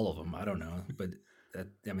all of them. I don't know, but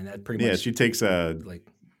that pretty Yeah, much she takes a like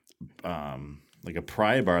a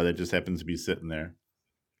pry bar that just happens to be sitting there.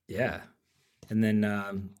 yeah, and then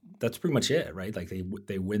that's pretty much it, right? Like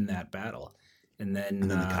they win that battle, and then And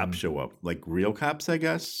then the cops show up. Like real cops, I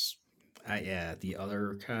guess. yeah, the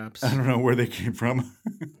other cops. I don't know where they came from.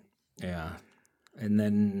 Yeah. And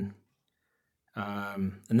then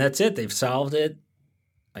and that's it. They've solved it,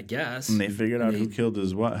 I guess. And they figured out who killed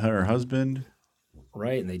her husband.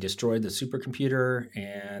 Right. And they destroyed the supercomputer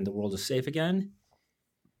and the world is safe again.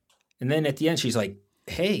 And then at the end she's like,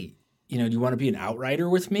 "Hey, do you want to be an outrider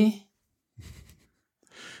with me?"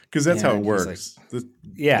 Because that's how it And he's works.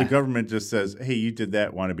 Yeah. The government just says, "Hey, you did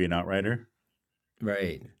that. Want to be an outrider?"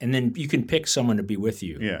 Right. And then you can pick someone to be with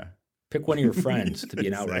you. Yeah. Pick one of your friends to be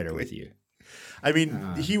an outrider Exactly. with you. I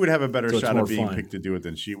mean, he would have a better so it's shot more of being fun. picked to do it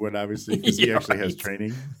than she would, obviously, because he Yeah, actually has right.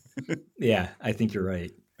 training. Yeah, I think you're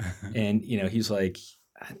right. And he's like,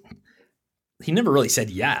 he never really said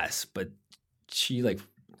yes, but she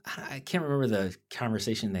I can't remember the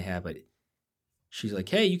conversation they had, but she's like,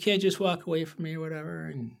 "Hey, you can't just walk away from me or whatever."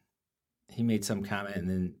 And he made some comment, and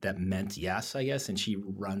then that meant yes, I guess. And she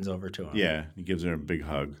runs over to him. Yeah, he gives her a big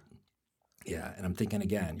hug. Yeah. And I'm thinking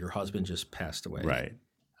again, your husband just passed away. Right.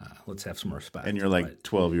 Let's have some respect. And you're like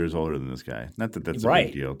 12 years older than this guy. Not that that's a Right.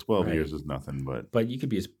 big deal. 12 Right. years is nothing, but but you could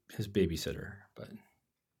be his babysitter,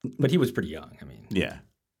 but he was pretty young. I mean, yeah.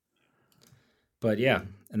 but yeah,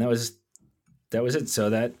 and that was it. So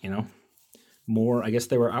that more. I guess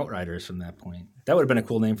they were outriders from that point. That would have been a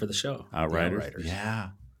cool name for the show. The Outriders. Yeah.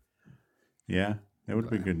 Yeah. That would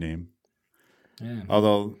be a good name. Yeah.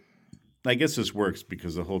 Although, I guess this works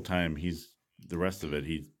because the whole time the rest of it,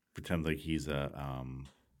 he pretends like he's a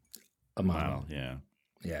A model. Yeah.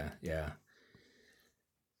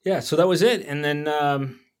 Yeah. So that was it, and then I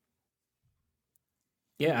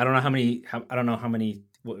don't know how many.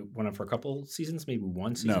 Went on for a couple seasons, maybe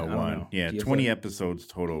one season. No, I don't one. know. Yeah, Do you have 20 a- episodes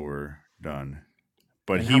total were done.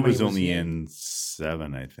 But And he how many was was only he in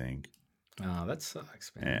 7, I think. Oh, that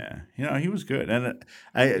sucks, man. Yeah. He was good. And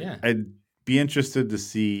Yeah. I'd be interested to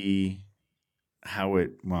see how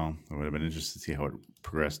it would have been interesting to see how it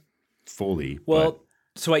progressed fully. Well,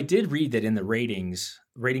 so I did read that in the ratings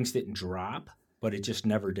didn't drop, but it just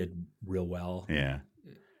never did real well. Yeah.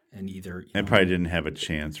 And either it probably didn't have a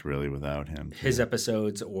chance really without him. His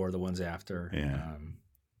episodes or the ones after. Yeah.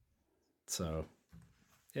 So,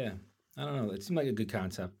 yeah, I don't know. It seemed like a good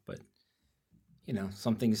concept, but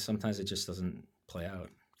some things sometimes it just doesn't play out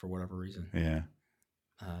for whatever reason. Yeah.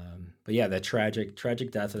 But yeah, that tragic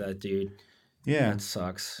death of that dude. Yeah, that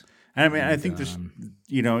sucks. I mean, I think there's,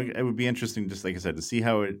 it would be interesting, just like I said, to see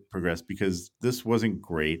how it progressed, because this wasn't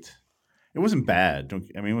great. It wasn't bad.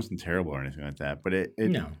 It wasn't terrible or anything like that. But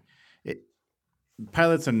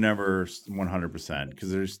pilots are never 100%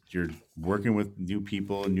 because you're working with new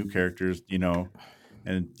people and new characters,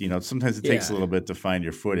 and sometimes it takes a little bit to find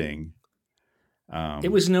your footing.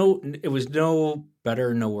 It was no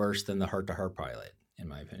better, no worse than the Heart to Heart pilot, in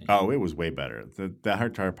my opinion. Oh, it was way better. The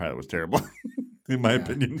Heart to Heart pilot was terrible, in my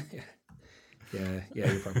opinion. Yeah,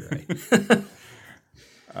 you're probably right.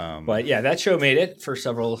 But yeah, that show made it for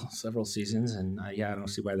several seasons, and I don't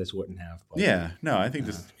see why this wouldn't have. But, I think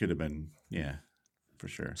this could have been, for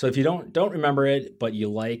sure. So if you don't remember it, but you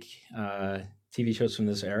like TV shows from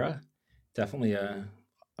this era, definitely a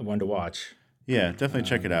one to watch. Yeah, definitely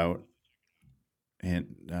check it out.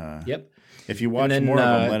 And yep. If you watch more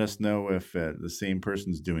of them, let us know if the same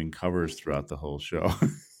person's doing covers throughout the whole show.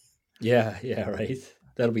 Yeah, right.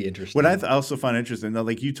 That'll be interesting. What I also found interesting, though,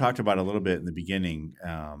 like you talked about a little bit in the beginning,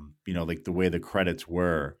 like the way the credits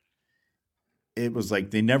were, it was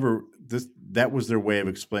like that was their way of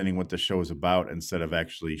explaining what the show is about instead of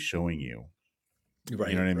actually showing you.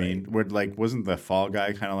 Right. You know what I mean? Where, like, wasn't the Fall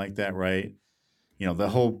Guy kind of like that, right? The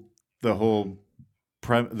whole the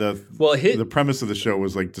premise of the show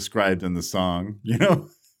was like described in the song,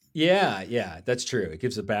 Yeah, that's true. It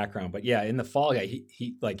gives a background, but yeah, in the Fall Guy,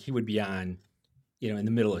 he would be on, in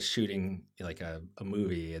the middle of shooting like a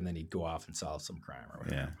movie, and then he'd go off and solve some crime or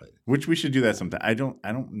whatever. Yeah, but, which we should do that sometime. I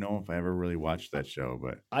don't know if I ever really watched that show,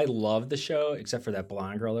 but I love the show except for that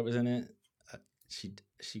blonde girl that was in it.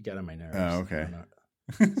 She got on my nerves. Oh, okay.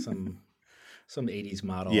 Some 80s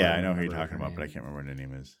model. Yeah, I know who you're talking about, but I can't remember what her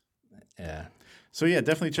name is. Yeah. So yeah,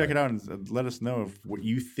 definitely check it out and let us know what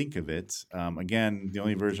you think of it. Again, the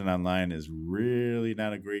only version online is really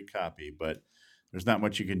not a great copy, but there's not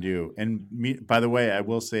much you can do. And by the way, I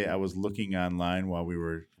will say I was looking online while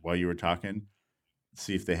you were talking,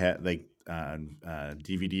 see if they had like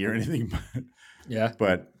DVD or anything.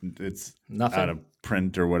 But it's nothing out of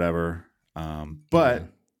print or whatever. But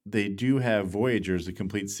they do have Voyagers, a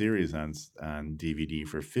complete series on DVD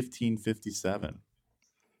for $15.57.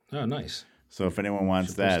 Oh, nice. So if anyone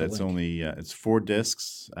wants that, it's only it's 4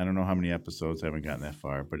 discs. I don't know how many episodes. I haven't gotten that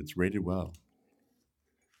far, but it's rated well.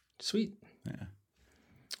 Sweet. Yeah.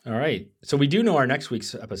 All right. So we do know our next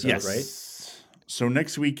week's episode, right? So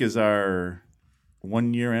next week is our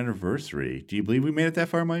 1-year anniversary. Do you believe we made it that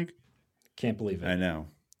far, Mike? Can't believe it. I know.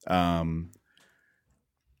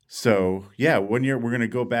 So yeah, 1 year. We're gonna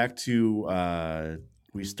go back to.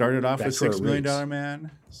 We started off with $6 million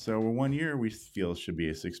Man. So 1 year, we feel should be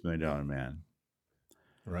a $6 million man.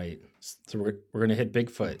 Right. So we're going to hit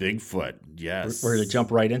Bigfoot. Bigfoot, yes. We're going to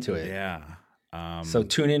jump right into it. Yeah. So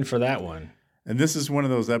tune in for that one. And this is one of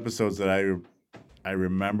those episodes that I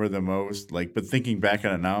remember the most. Like, but thinking back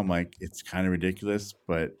on it now, I'm like, it's kind of ridiculous,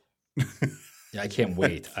 but yeah, I can't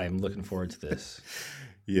wait. I'm looking forward to this.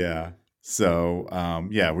 Yeah. So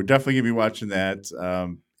we're definitely gonna be watching that.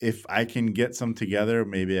 If I can get some together,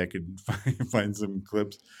 maybe I could find some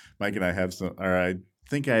clips. Mike and I have some, or I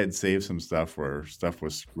think I had saved some stuff where stuff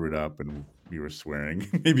was screwed up and we were swearing.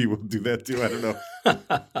 Maybe we'll do that too. I don't know.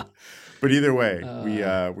 But either way,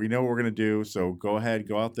 we know what we're gonna do. So go ahead,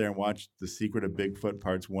 go out there and watch The Secret of Bigfoot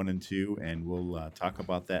Parts 1 and 2, and we'll talk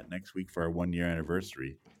about that next week for our 1 year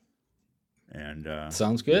anniversary. And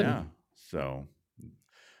sounds good. Yeah. So.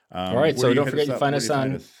 All right. So don't forget to find us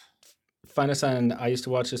on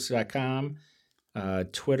IUsedToWatchThis.com,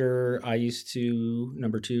 Twitter,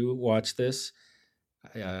 IUsedTo watch this,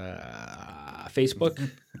 Facebook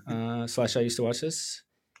 /IUsedToWatchThis,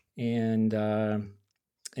 and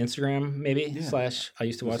Instagram maybe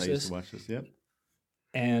 /IUsedToWatchThis. Yep.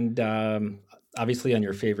 And obviously on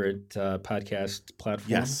your favorite podcast platform.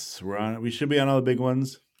 Yes, we're on. We should be on all the big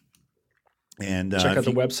ones. And check out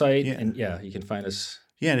the website, and you can find us.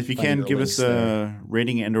 Yeah, and if you can, give us a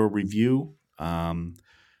rating and or review. And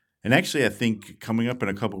actually, I think coming up in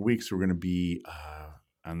a couple of weeks, we're going to be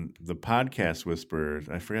on the Podcast Whisperers.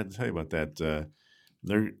 I forgot to tell you about that.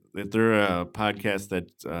 They're a podcast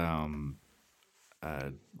that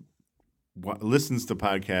listens to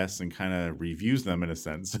podcasts and kind of reviews them in a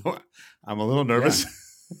sense. So I'm a little nervous.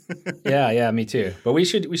 Yeah, me too. But we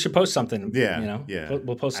should post something. Yeah.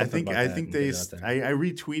 We'll post something. I think I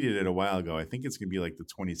retweeted it a while ago. I think it's gonna be like the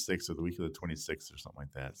 26th or the week of the 26th or something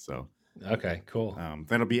like that. So okay, cool.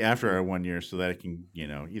 That'll be after our 1 year, so that it can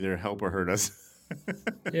either help or hurt us.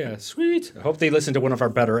 Yeah, sweet. I hope they listen to one of our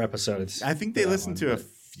better episodes. I think they listen to a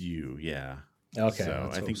few. Yeah. Okay. So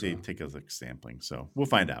I think they take us like sampling. So we'll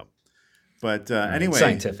find out. But anyway,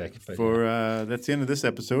 scientific. But that's the end of this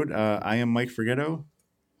episode. I am Mike Forgetto.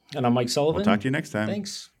 And I'm Mike Sullivan. We'll talk to you next time.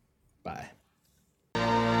 Thanks. Bye.